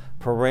Zen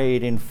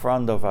parade in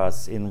front of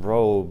us in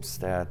robes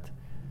that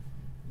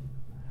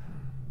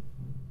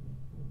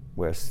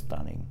were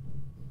stunning.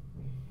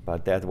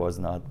 But that was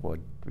not what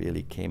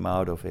really came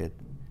out of it.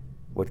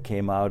 What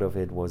came out of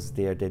it was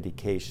their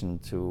dedication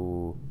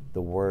to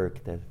the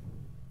work that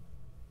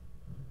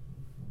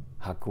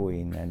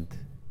Hakuin and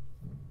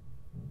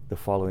the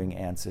following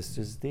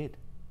ancestors did.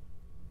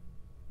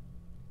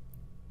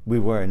 We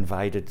were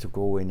invited to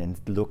go in and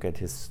look at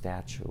his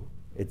statue.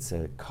 It's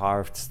a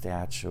carved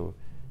statue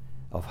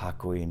of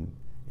Hakuin,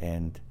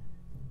 and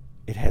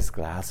it has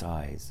glass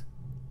eyes.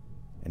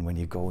 And when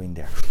you go in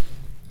there,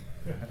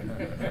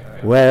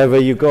 wherever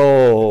you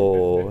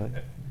go,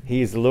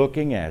 he's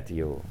looking at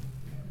you.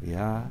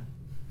 Yeah?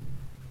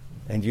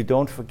 And you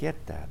don't forget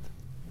that.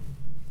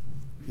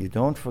 You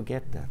don't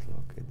forget that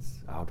look. It's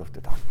out of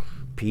the dark,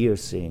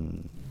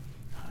 piercing.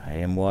 I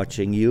am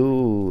watching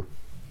you.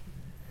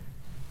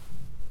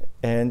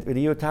 And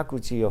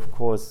Ryotakuji, of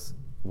course,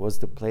 was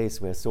the place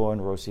where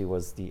Soen Roshi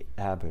was the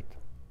abbot.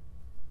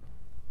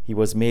 He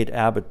was made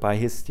abbot by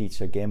his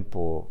teacher,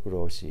 Genpo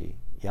Roshi,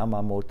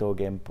 Yamamoto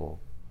Genpo,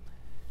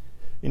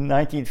 in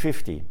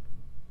 1950.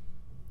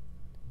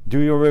 Do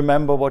you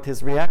remember what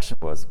his reaction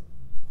was?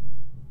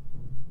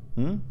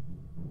 Oh,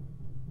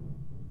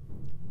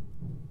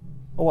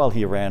 well,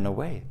 he ran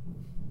away.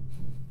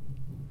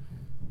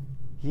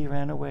 He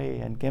ran away,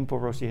 and Genpo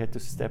Roshi had to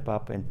step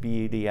up and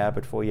be the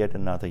abbot for yet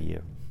another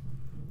year.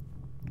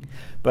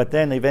 But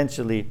then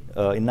eventually,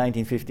 in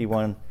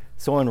 1951,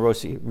 Soen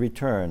Roshi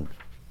returned.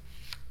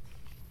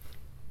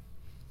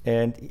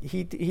 And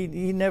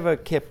he never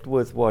kept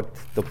with what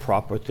the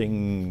proper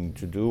thing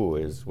to do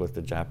is with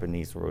the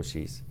Japanese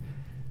Roshis.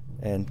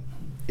 And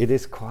it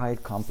is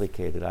quite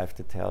complicated, I have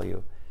to tell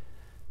you.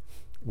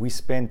 We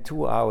spent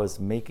 2 hours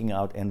making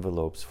out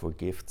envelopes for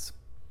gifts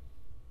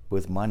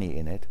with money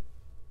in it.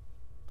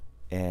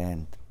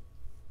 And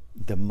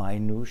the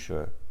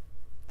minutiae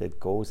that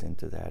goes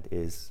into that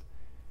is,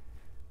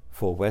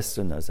 for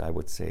Westerners, I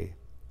would say,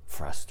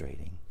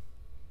 frustrating.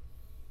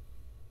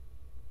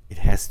 It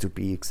has to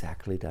be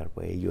exactly that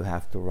way. You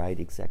have to write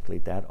exactly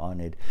that on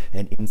it.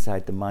 And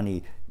inside the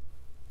money,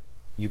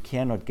 you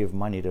cannot give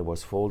money that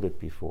was folded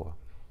before.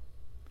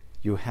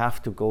 You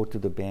have to go to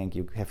the bank.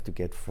 You have to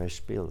get fresh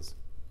bills.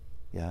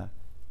 Yeah.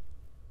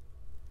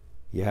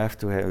 You have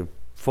to have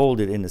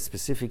folded in a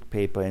specific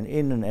paper and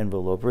in an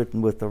envelope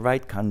written with the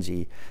right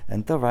kanji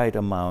and the right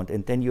amount,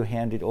 and then you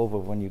hand it over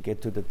when you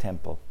get to the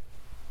temple.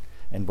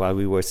 And while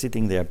we were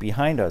sitting there,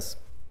 behind us,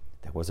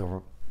 there was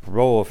a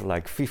row of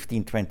like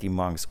 15, 20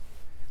 monks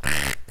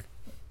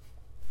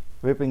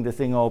ripping the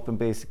thing open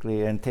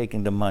basically and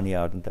taking the money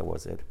out, and that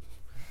was it.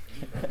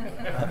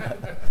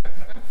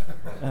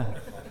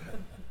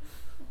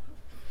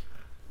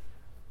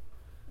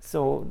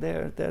 So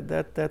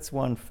that's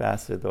one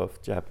facet of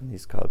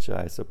Japanese culture,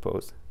 I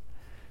suppose.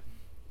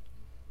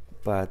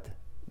 But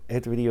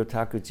at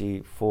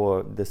Ryotakuji,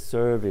 for the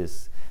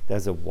service,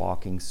 there's a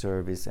walking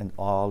service, and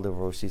all the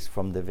roshis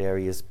from the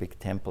various big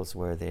temples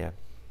were there,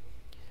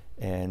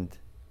 and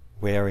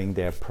wearing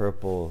their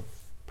purple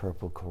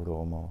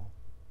koromo.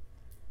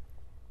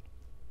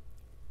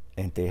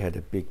 And they had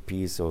a big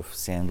piece of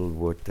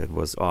sandalwood that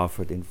was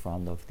offered in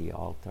front of the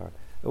altar.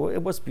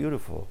 It was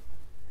beautiful.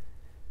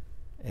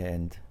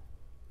 And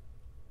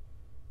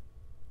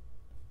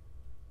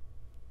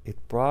it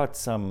brought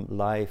some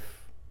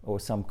life or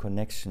some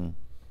connection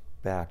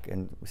back.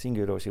 And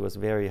Shingyō Roshi was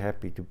very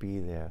happy to be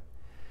there,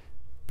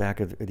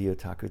 back at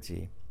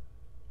Ryotakuji.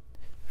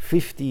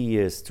 50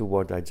 years to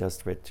what I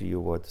just read to you,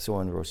 what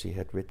Soen Roshi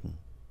had written.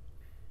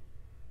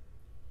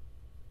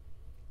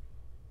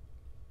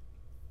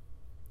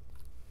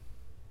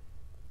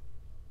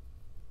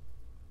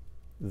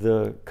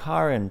 The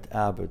current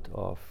abbot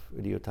of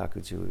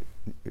Ryotakuji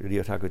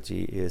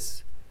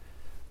is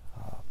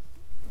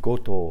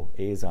Goto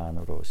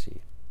Eizan Roshi.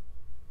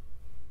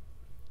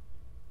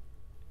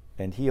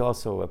 And he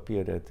also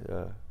appeared at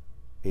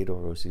Edo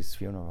Roshi's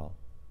funeral.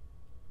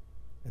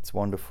 It's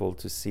wonderful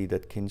to see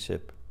that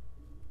kinship.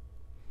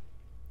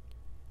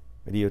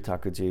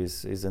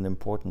 Ryotakuji is an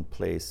important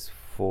place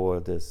for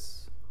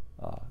this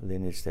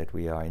lineage that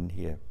we are in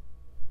here.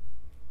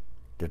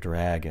 The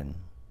dragon,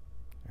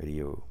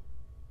 Ryu.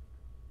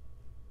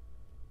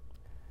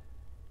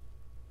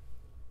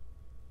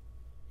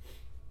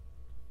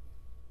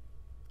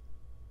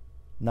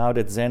 Now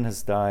that Zen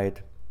has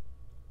died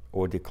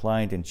or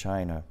declined in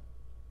China,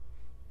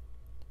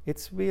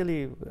 it's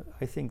really,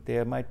 I think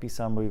there might be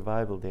some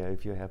revival there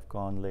if you have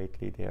gone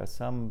lately. There are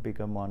some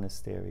bigger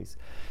monasteries.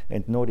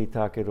 And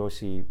Noritake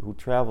Roshi, who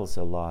travels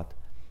a lot,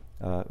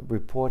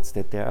 reports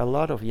that there are a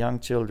lot of young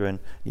children,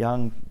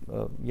 young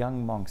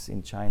monks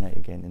in China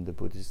again in the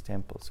Buddhist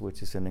temples,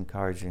 which is an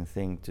encouraging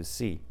thing to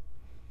see.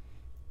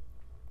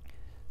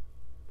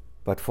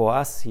 But for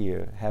us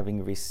here,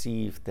 having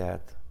received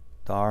that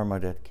Dharma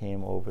that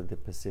came over the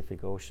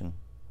Pacific Ocean,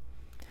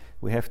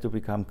 we have to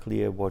become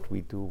clear what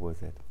we do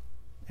with it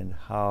and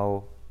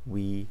how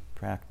we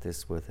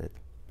practice with it.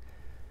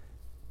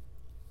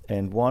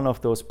 And one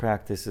of those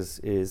practices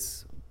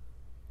is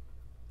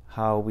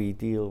how we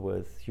deal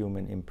with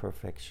human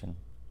imperfection.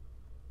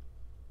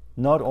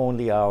 Not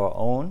only our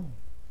own,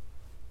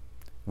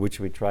 which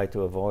we try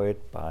to avoid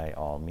by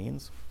all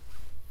means,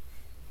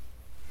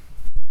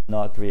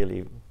 not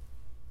really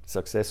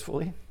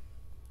successfully,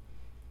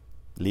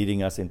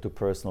 leading us into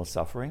personal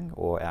suffering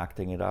or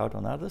acting it out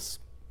on others,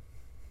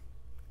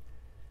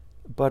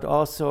 but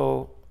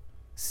also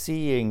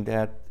seeing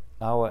that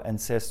our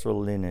ancestral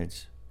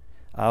lineage,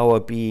 our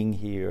being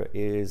here,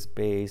 is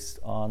based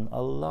on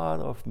a lot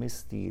of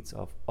misdeeds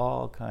of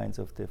all kinds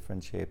of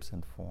different shapes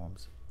and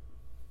forms.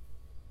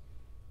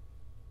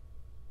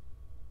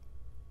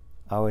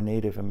 Our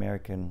Native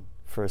American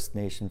First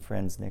Nation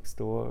friends next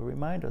door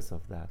remind us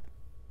of that.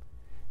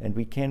 And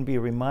we can be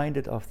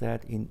reminded of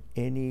that in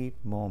any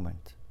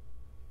moment.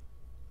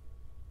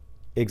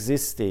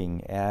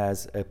 Existing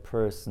as a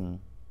person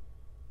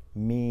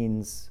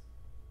means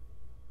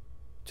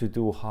to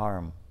do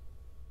harm,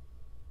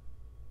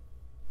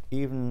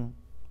 even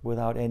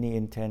without any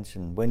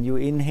intention. When you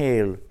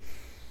inhale,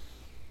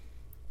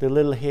 the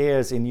little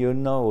hairs in your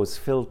nose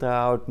filter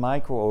out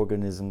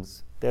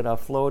microorganisms that are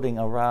floating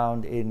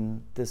around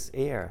in this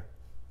air.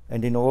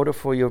 And in order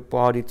for your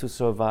body to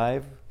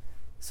survive,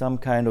 some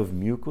kind of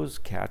mucus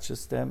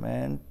catches them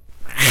and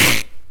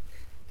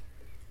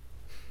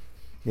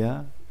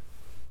yeah?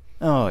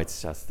 Oh,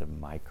 it's just a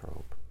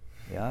microbe.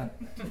 Yeah?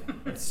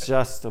 It's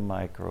just a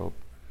microbe.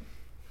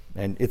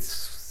 And it's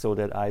so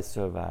that I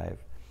survive.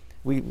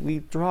 We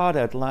draw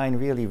that line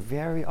really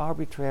very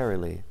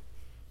arbitrarily.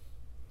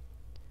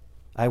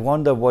 I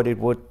wonder what it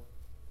would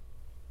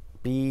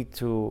be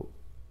to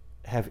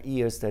have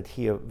ears that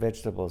hear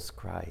vegetables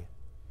cry.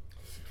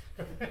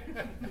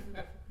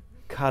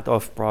 Cut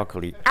off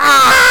broccoli.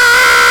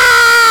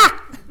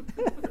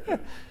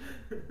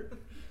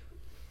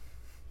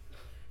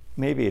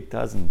 Maybe it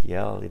doesn't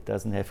yell, it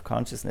doesn't have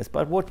consciousness,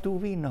 but what do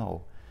we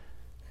know?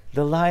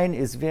 The line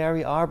is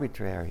very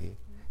arbitrary.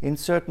 In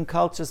certain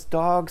cultures,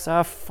 dogs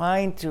are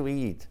fine to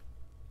eat.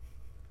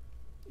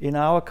 In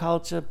our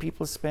culture,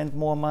 people spend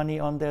more money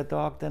on their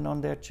dog than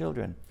on their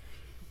children.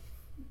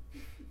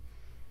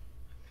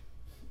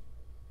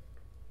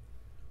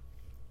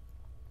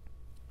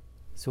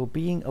 So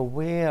being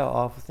aware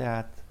of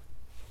that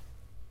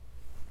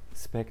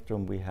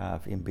spectrum we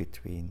have in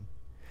between,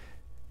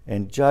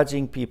 and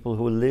judging people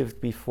who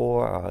lived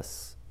before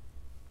us,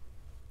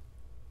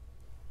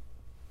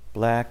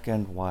 black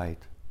and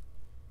white,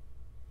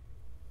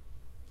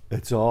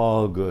 it's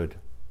all good,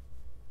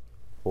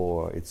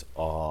 or it's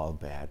all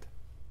bad.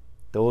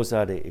 Those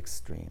are the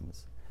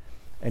extremes.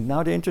 And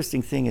now the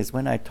interesting thing is,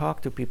 when I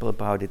talk to people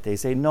about it, they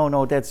say,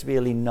 no, that's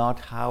really not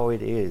how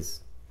it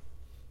is.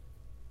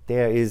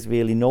 There is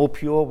really no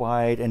pure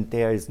white and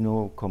there is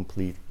no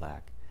complete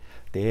black.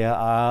 There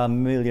are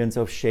millions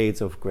of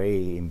shades of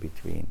gray in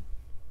between.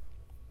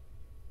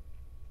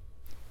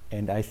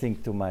 And I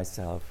think to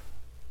myself,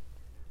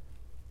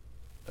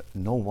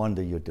 no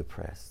wonder you're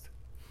depressed.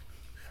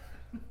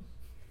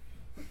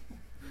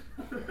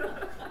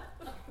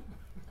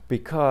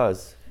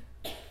 Because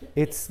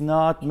it's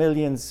not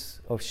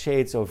millions of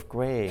shades of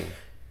gray.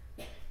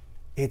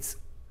 It's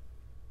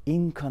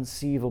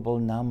inconceivable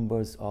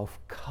numbers of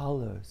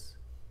colors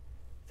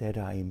that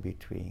are in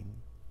between.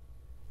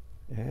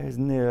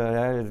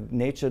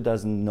 Nature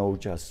doesn't know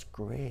just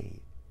gray.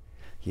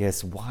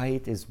 Yes,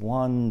 white is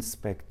one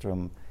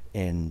spectrum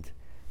end,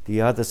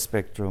 The other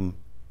spectrum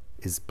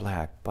is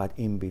black, but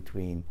in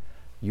between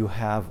you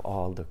have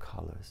all the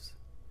colors.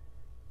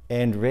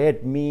 And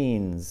red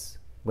means,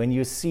 when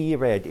you see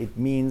red, it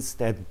means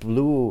that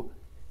blue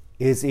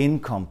is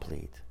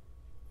incomplete.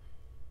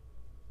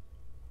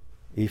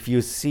 If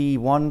you see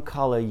one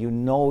color, you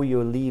know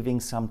you're leaving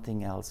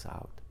something else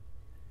out.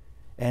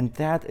 And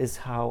that is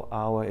how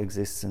our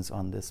existence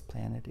on this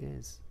planet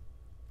is.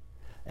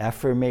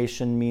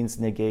 Affirmation means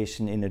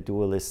negation in a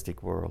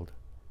dualistic world.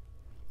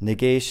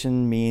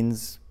 Negation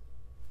means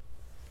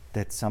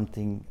that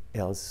something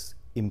else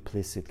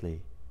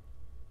implicitly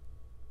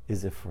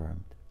is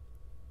affirmed.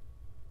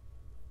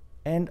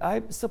 And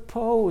I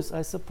suppose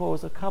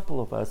a couple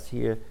of us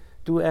here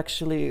do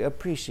actually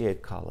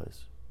appreciate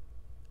colors,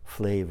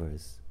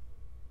 flavors,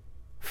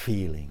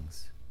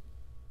 feelings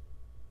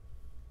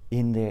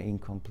in their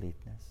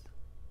incompleteness.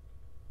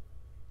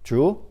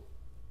 True?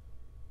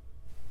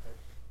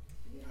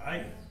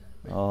 Hi.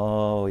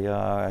 Oh,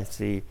 yeah, I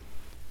see.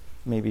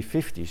 Maybe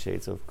 50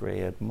 shades of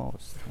gray at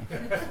most.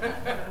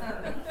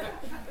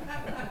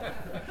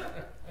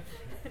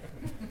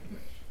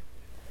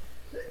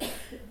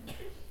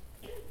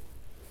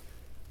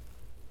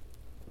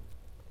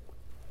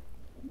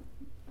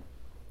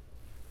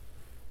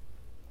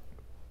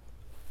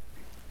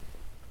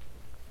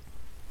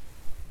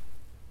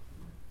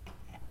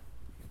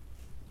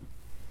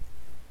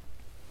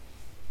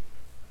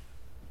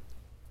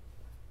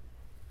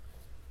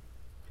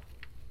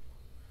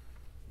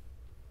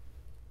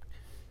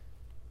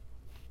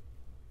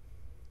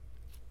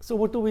 So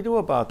what do we do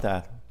about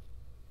that?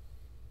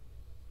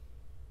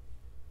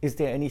 Is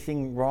there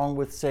anything wrong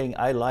with saying,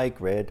 I like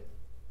red,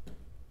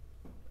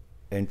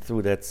 and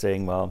through that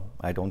saying, well,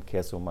 I don't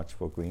care so much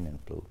for green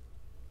and blue.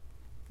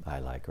 I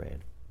like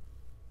red.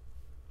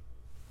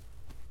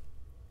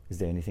 Is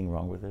there anything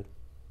wrong with it?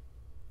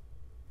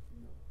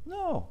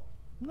 No.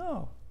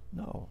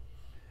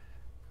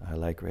 I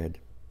like red.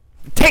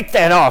 Take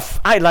that off!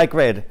 I like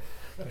red!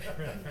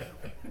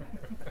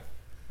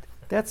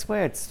 That's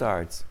where it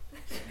starts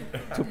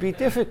to be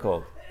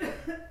difficult.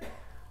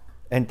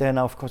 And then,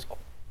 of course,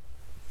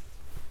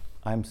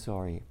 I'm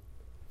sorry.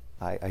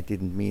 I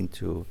didn't mean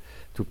to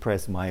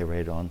press my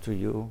red onto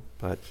you,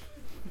 but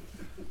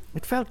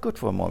it felt good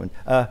for a moment.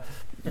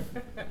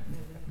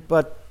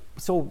 But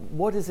so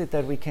what is it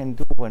that we can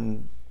do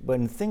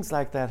when things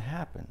like that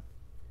happen?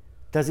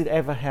 Does it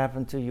ever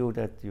happen to you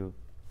that you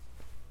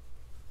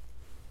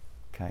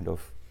kind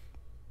of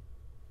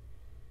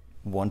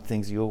want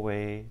things your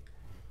way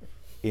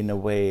in a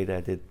way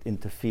that it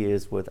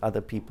interferes with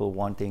other people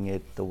wanting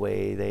it the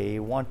way they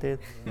want it?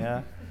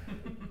 Yeah.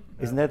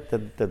 Isn't that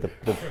the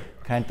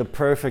kind of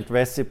perfect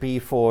recipe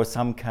for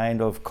some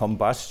kind of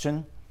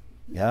combustion?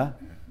 Yeah.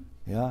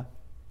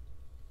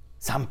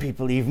 Some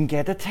people even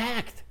get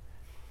attacked.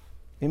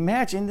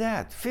 Imagine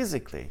that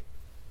physically.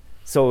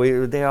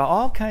 So there are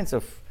all kinds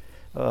of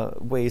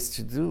ways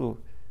to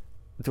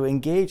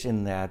engage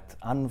in that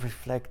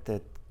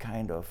unreflected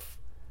kind of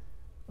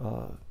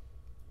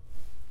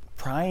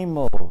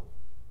primal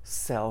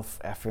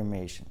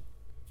self-affirmation.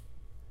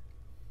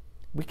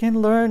 We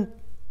can learn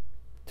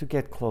to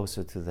get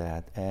closer to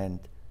that, and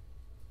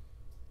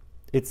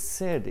it's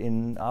said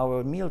in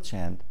our meal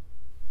chant,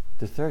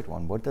 the third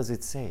one. What does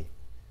it say?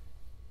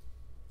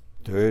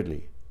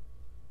 Thirdly,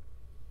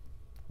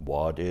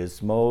 what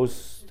is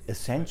most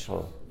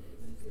essential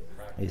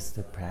is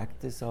the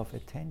practice of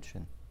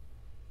attention.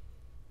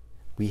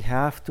 We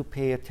have to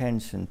pay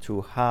attention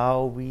to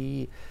how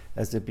we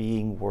as a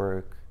being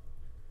work,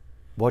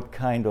 what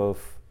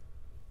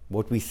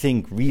we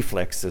think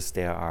reflexes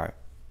there are.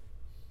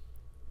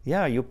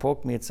 Yeah, you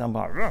poke me at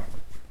somehow,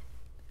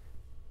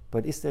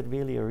 but is that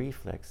really a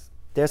reflex?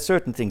 There are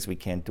certain things we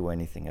can't do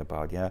anything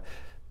about, yeah?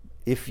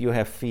 If you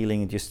have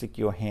feeling and you stick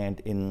your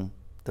hand in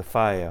the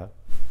fire,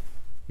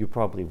 you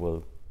probably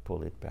will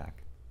pull it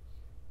back.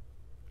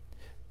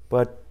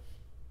 But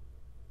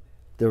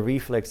the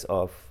reflex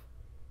of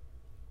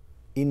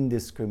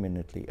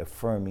indiscriminately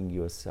affirming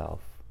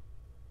yourself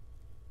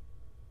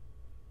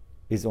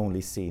is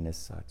only seen as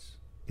such.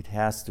 It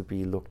has to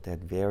be looked at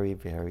very,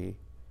 very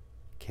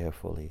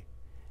carefully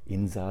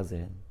in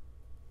Zazen.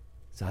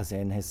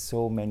 Zazen has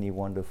so many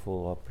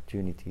wonderful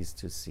opportunities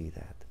to see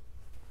that.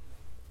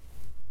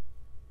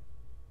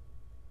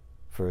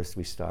 First,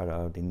 we start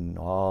out in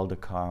all the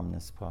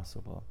calmness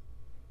possible.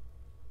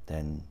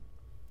 Then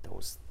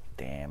those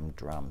damn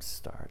drums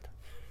start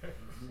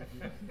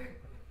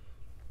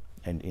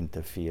and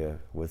interfere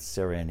with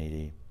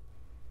serenity.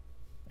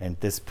 And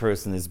this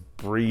person is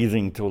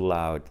breathing too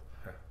loud.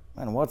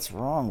 Man, what's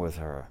wrong with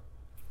her?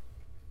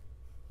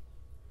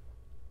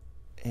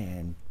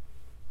 And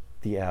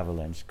the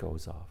avalanche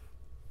goes off.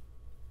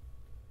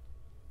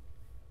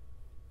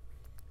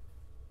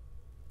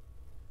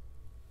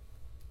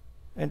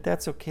 And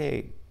that's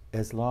okay,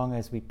 as long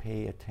as we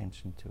pay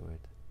attention to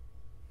it.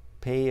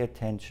 Pay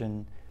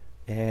attention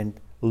and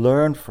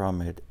learn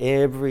from it.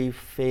 Every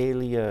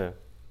failure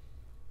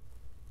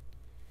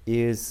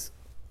is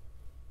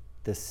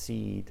the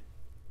seed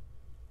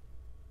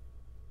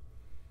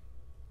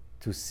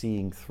to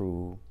seeing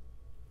through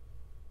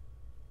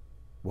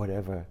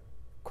whatever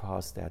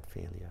caused that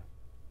failure.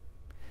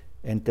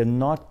 And the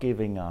not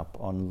giving up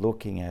on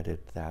looking at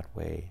it that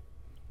way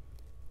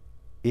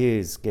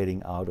is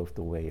getting out of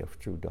the way of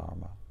true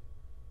Dharma.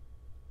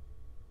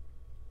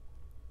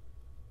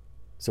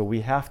 So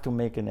we have to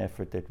make an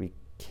effort that we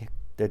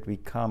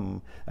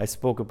come. I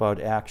spoke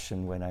about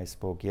action when I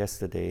spoke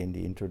yesterday in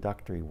the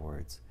introductory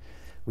words.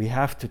 We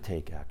have to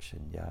take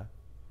action, yeah?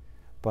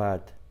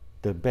 But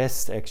the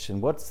best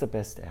action, what's the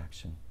best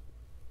action?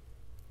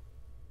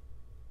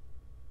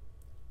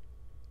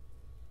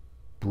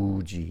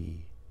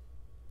 Puji.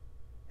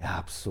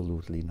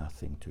 Absolutely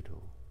nothing to do.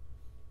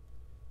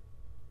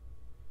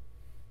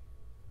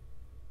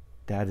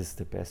 That is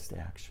the best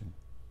action.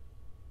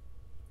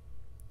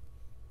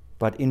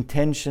 But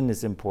intention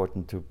is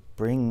important to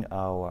bring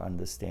our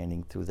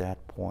understanding to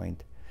that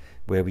point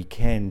where we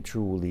can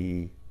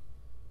truly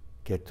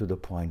get to the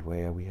point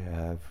where we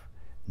have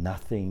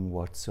nothing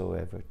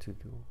whatsoever to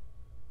do.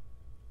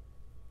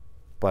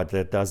 But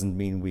that doesn't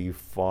mean we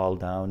fall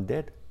down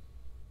dead.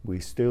 We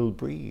still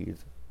breathe.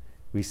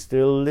 We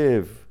still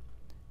live.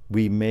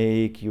 We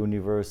make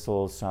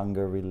universal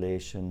Sangha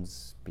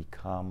relations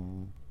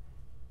become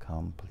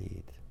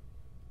complete.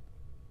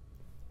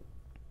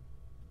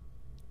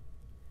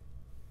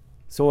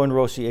 Soen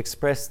Roshi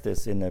expressed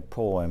this in a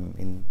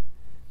poem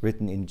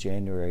written in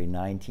January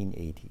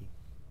 1980.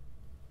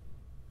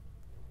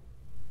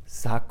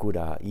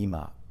 Sakura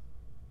ima,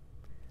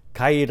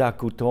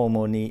 kairaku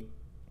tomo ni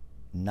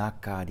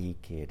nakari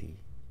keri.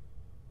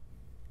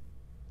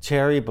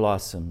 Cherry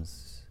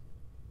blossoms,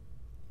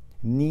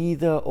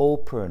 neither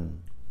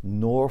open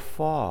nor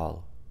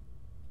fall,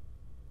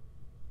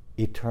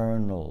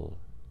 eternal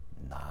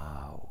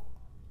now.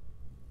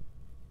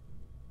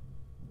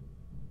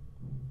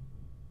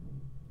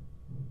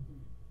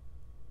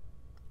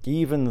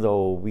 Even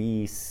though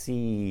we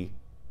see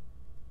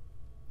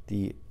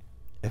the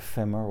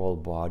ephemeral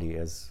body,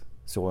 as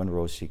Soen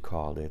Roshi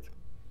called it,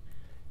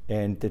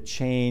 and the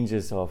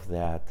changes of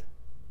that,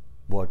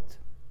 what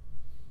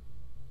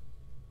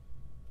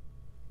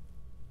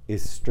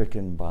is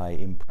stricken by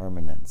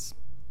impermanence,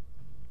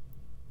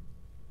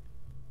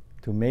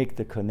 to make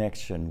the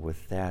connection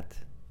with that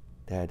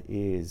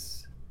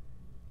is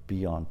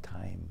beyond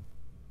time,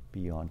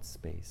 beyond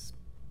space.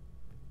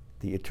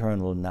 The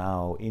eternal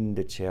now in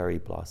the cherry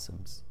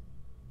blossoms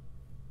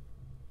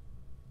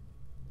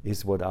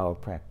is what our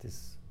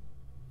practice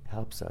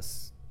helps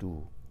us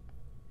do.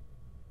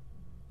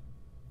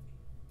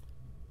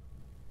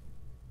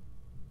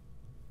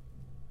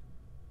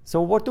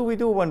 So what do we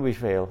do when we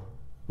fail?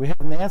 We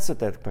haven't answered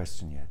that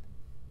question yet.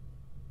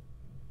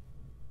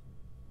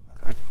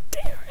 God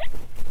damn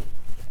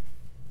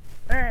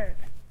it!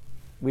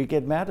 We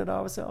get mad at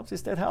ourselves.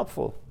 Is that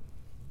helpful?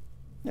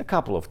 A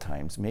couple of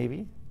times,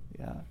 maybe.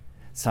 Yeah.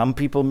 Some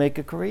people make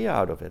a career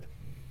out of it,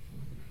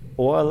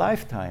 or a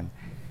lifetime.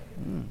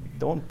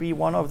 Don't be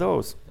one of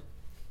those.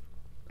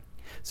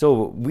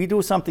 So we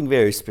do something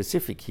very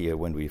specific here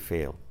when we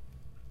fail.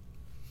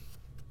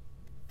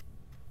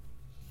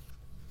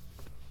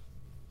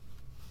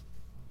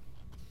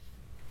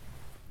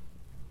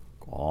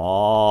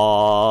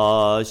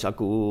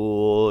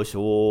 Shaku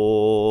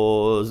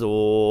shozo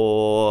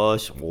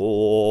shoku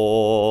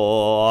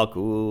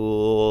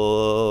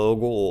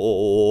go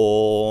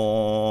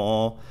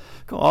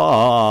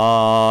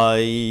kaiyu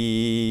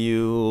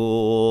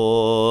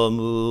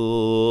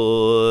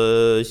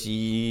mushi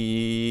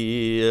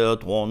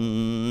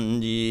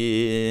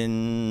tonjin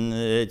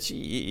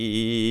chi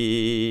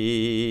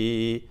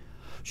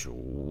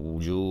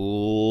shuju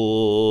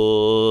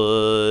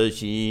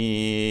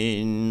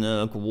shin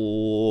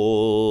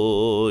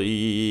koi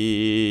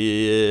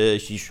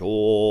shisho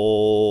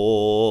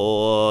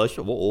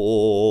shwo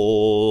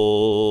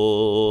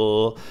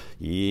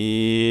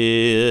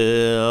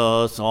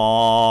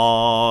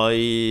sai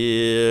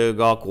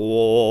gakon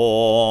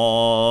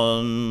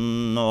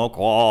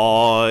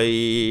kai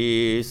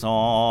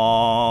sangi.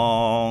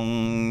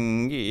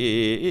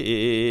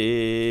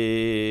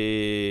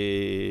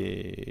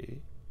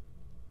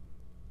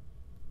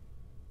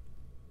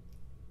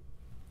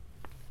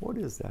 What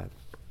is that?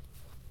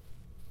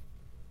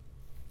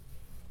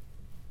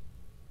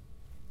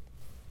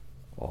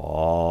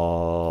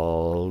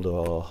 All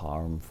the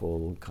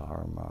harmful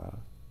karma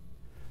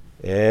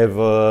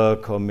ever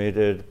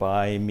committed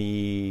by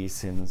me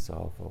since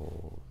of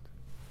old,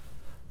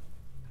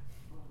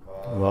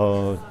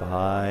 both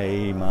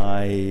by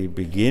my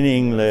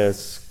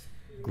beginningless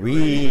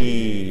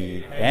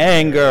greed,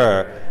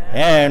 anger,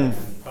 and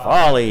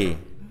folly,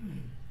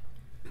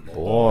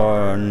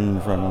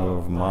 born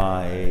from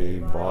my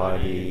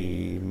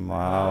body,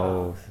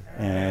 mouth,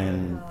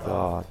 and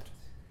thought,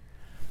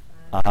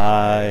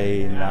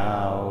 I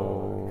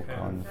now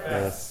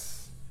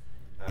confess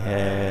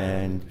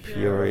and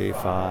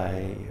purify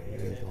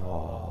it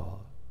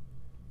all.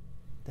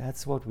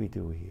 That's what we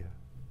do here.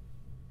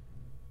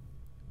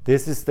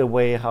 This is the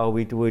way how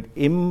we do it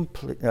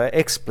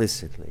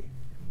explicitly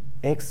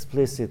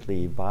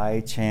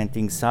by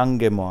chanting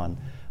Sangemon,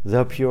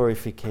 the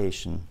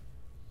purification.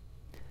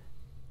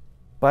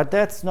 But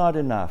that's not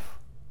enough.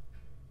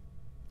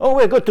 Oh,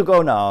 we're good to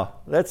go now.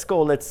 Let's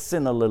go, let's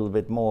sin a little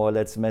bit more,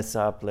 let's mess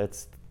up,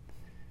 let's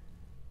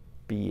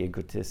be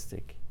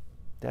egotistic.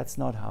 That's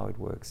not how it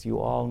works. You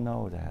all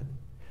know that.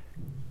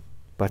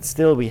 But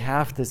still, we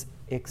have this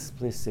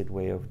explicit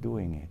way of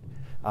doing it.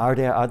 Are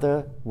there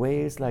other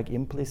ways, like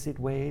implicit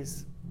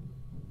ways?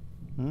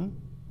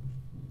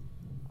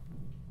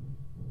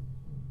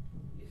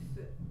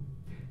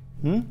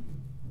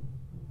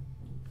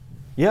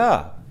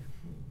 Yeah.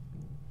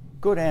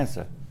 Good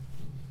answer.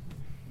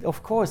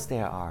 Of course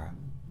there are.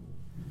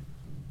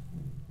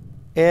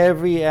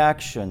 Every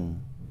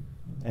action,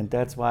 and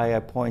that's why I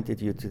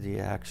pointed you to the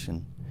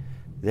action,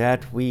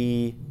 that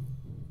we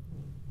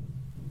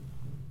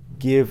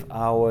give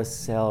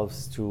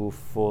ourselves to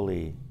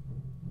fully.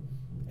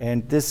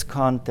 And this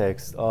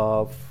context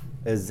of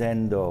a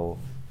zendo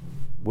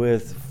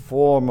with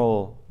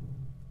formal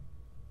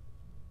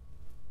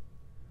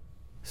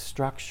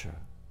structure,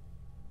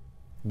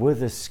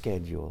 with a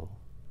schedule,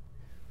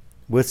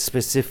 with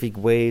specific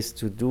ways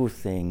to do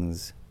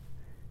things,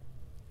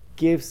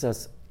 gives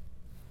us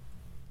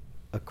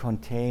a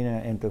container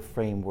and a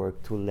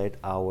framework to let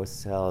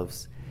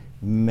ourselves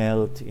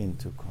melt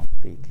into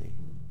completely.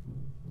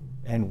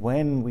 And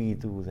when we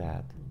do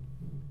that,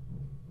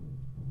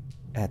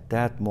 at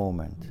that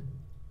moment,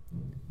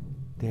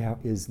 there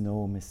is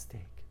no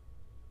mistake.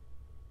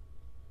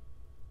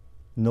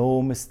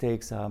 No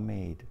mistakes are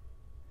made.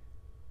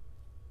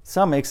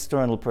 Some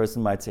external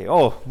person might say,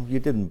 oh, you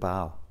didn't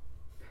bow.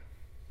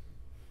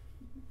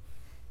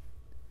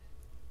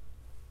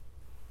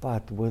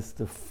 But with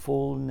the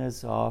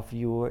fullness of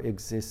your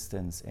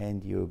existence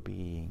and your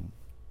being,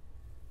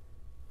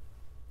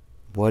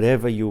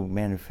 whatever you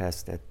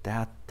manifest at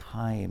that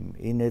time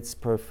in its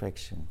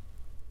perfection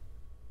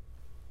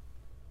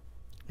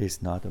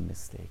is not a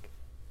mistake.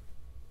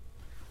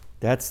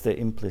 That's the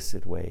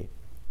implicit way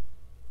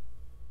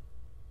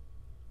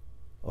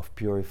of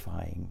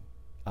purifying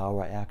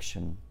our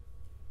action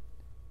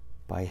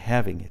by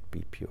having it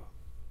be pure.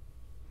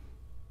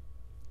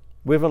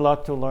 We have a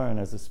lot to learn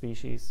as a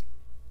species.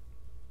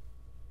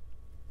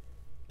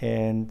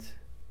 And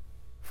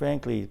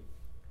frankly,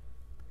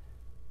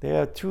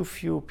 there are too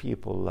few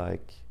people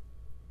like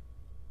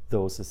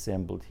those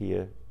assembled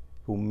here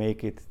who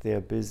make it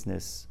their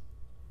business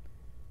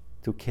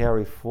to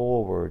carry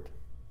forward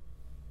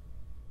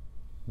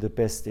the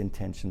best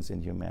intentions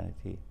in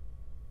humanity.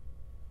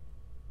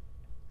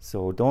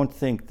 So don't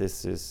think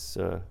this is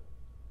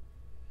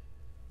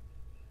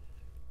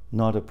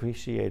not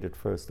appreciated,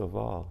 first of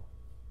all.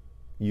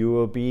 You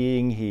are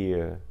being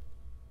here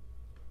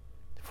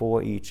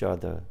for each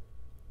other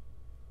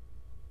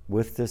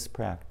with this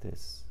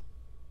practice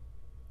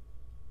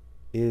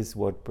is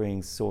what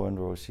brings Soen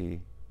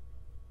Roshi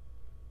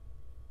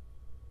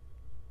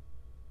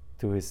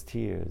to his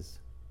tears.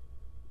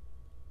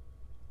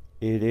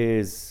 It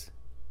is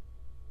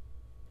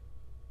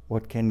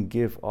what can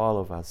give all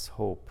of us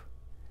hope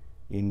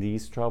in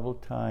these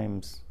troubled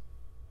times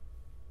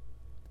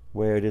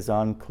where it is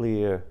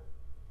unclear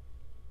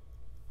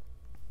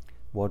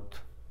what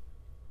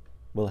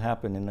will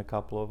happen in a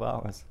couple of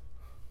hours.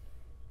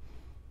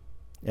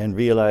 And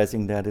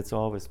realizing that it's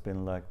always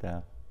been like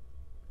that,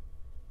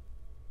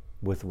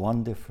 with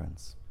one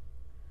difference.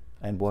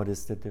 And what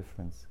is the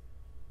difference?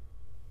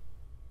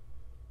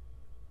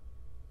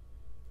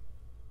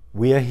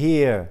 We are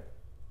here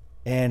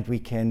and we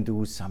can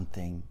do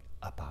something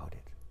about it.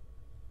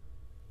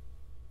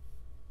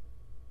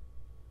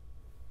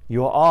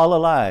 You're all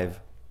alive.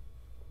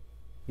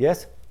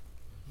 Yes?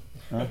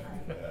 Huh?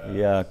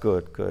 Yeah,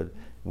 good.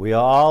 We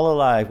are all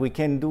alive. We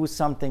can do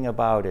something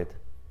about it.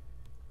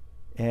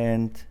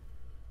 And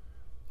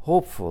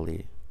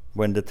hopefully,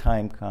 when the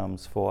time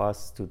comes for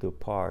us to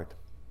depart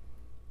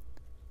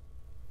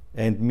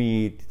and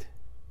meet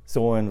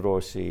Soen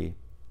Roshi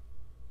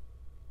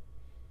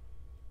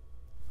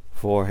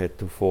forehead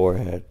to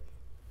forehead,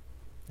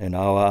 and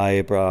our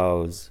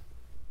eyebrows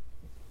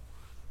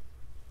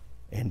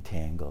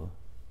entangle.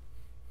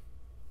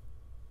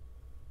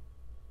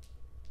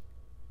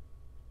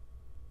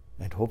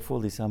 And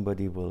hopefully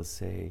somebody will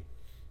say,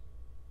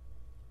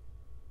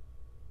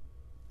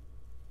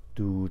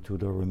 due to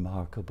the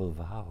remarkable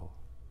vow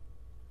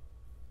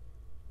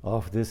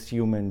of this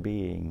human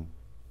being,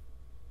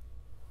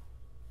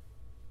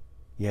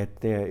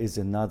 yet there is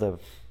another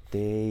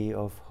day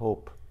of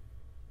hope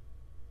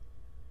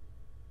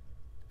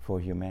for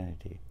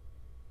humanity.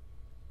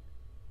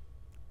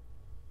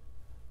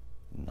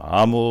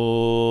 Namo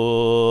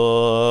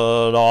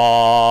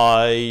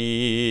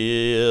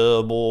Rai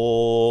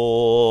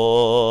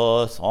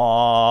Bo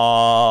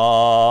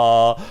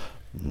Sa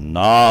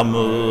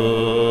Namo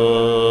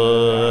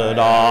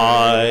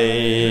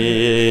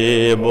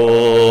Rai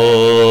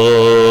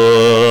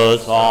Bo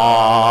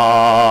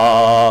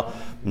Sa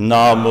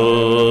Namo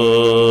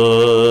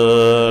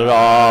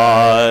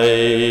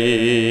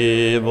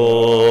Rai Bo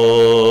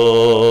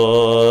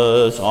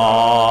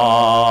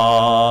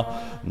Sa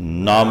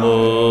Namo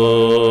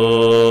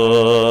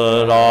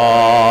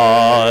Rai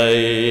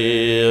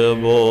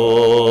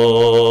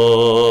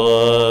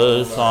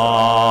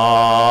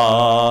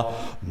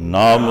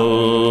Namu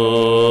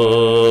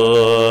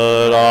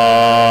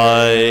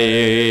Rai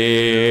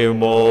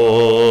Mo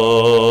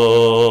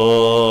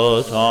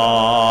Sa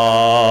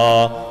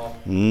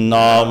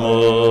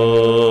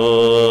Namu